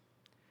realized.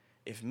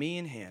 If me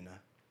and Hannah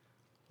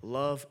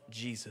love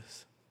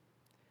Jesus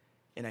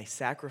in a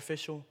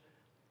sacrificial,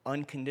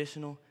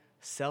 unconditional,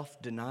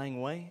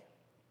 self-denying way,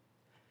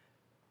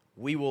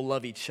 we will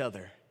love each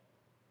other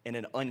in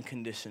an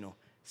unconditional,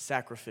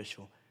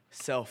 sacrificial,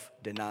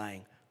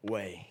 self-denying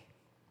way.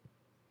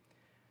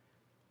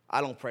 I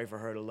don't pray for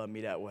her to love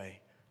me that way.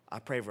 I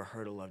pray for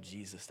her to love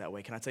Jesus that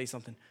way. Can I tell you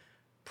something?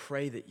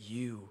 Pray that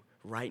you,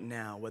 right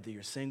now, whether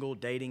you're single,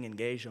 dating,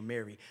 engaged, or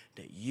married,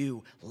 that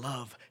you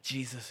love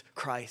Jesus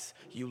Christ.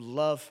 You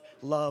love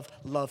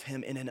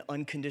Him in an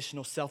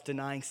unconditional,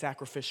 self-denying,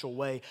 sacrificial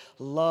way.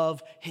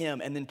 Love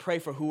Him. And then pray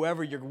for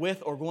whoever you're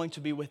with or going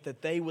to be with,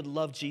 that they would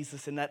love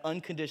Jesus in that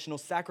unconditional,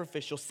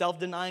 sacrificial,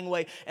 self-denying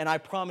way. And I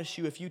promise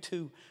you, if you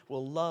too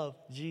will love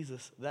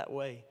Jesus that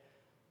way,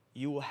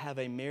 you will have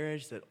a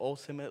marriage that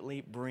ultimately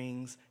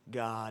brings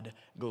God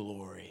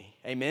glory.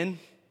 Amen?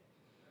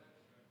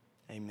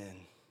 Amen.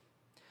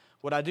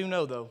 What I do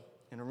know, though,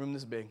 in a room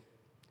this big,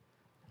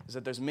 is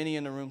that there's many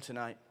in the room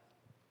tonight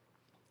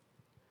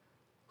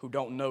who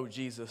don't know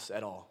Jesus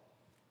at all.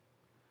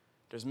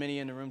 There's many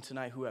in the room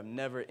tonight who have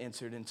never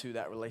entered into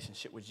that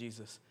relationship with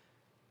Jesus.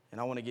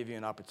 And I want to give you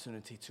an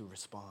opportunity to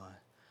respond.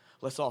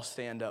 Let's all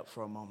stand up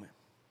for a moment.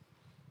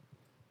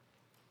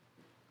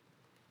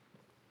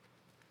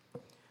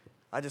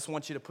 I just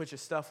want you to put your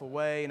stuff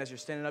away, and as you're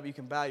standing up, you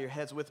can bow your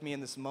heads with me in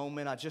this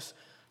moment.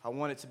 I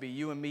want it to be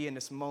you and me in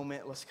this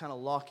moment. Let's kind of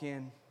lock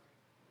in.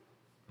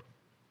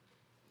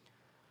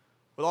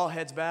 With all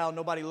heads bowed,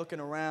 nobody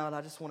looking around,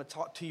 I just want to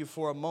talk to you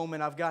for a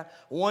moment. I've got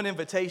one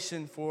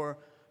invitation for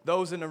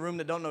those in the room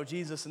that don't know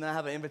Jesus, and then I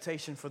have an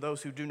invitation for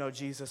those who do know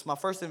Jesus. My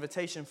first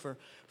invitation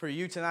for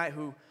you tonight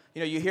who,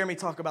 you hear me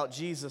talk about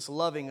Jesus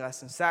loving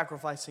us and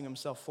sacrificing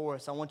Himself for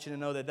us. I want you to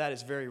know that that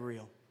is very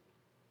real.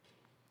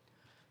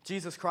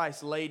 Jesus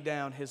Christ laid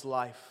down His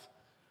life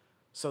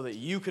so that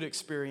you could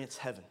experience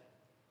heaven.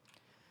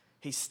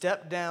 He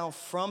stepped down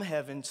from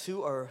heaven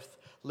to earth,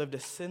 lived a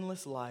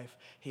sinless life.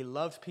 He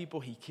loved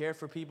people. He cared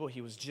for people. He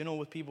was gentle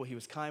with people. He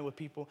was kind with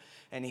people.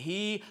 And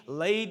He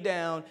laid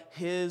down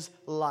His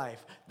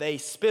life. They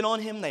spit on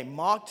Him. They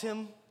mocked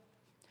Him.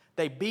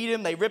 They beat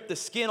Him. They ripped the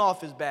skin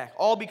off His back,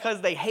 all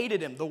because they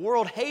hated Him. The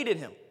world hated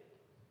Him.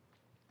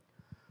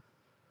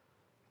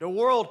 The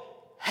world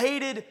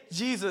hated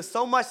Jesus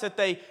so much that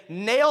they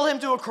nailed Him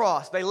to a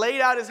cross. They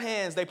laid out His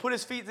hands. They put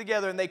His feet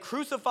together, and they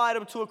crucified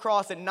Him to a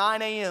cross at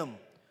 9 a.m.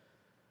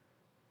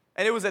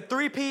 And it was at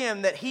 3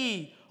 p.m. that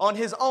He, on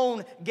His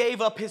own,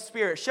 gave up His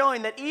spirit,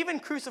 showing that even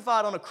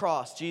crucified on a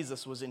cross,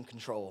 Jesus was in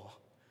control.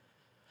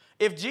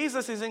 If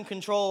Jesus is in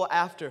control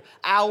after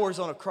hours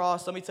on a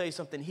cross, let me tell you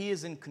something. He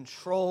is in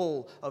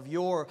control of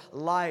your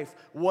life.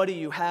 What do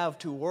you have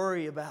to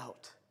worry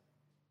about?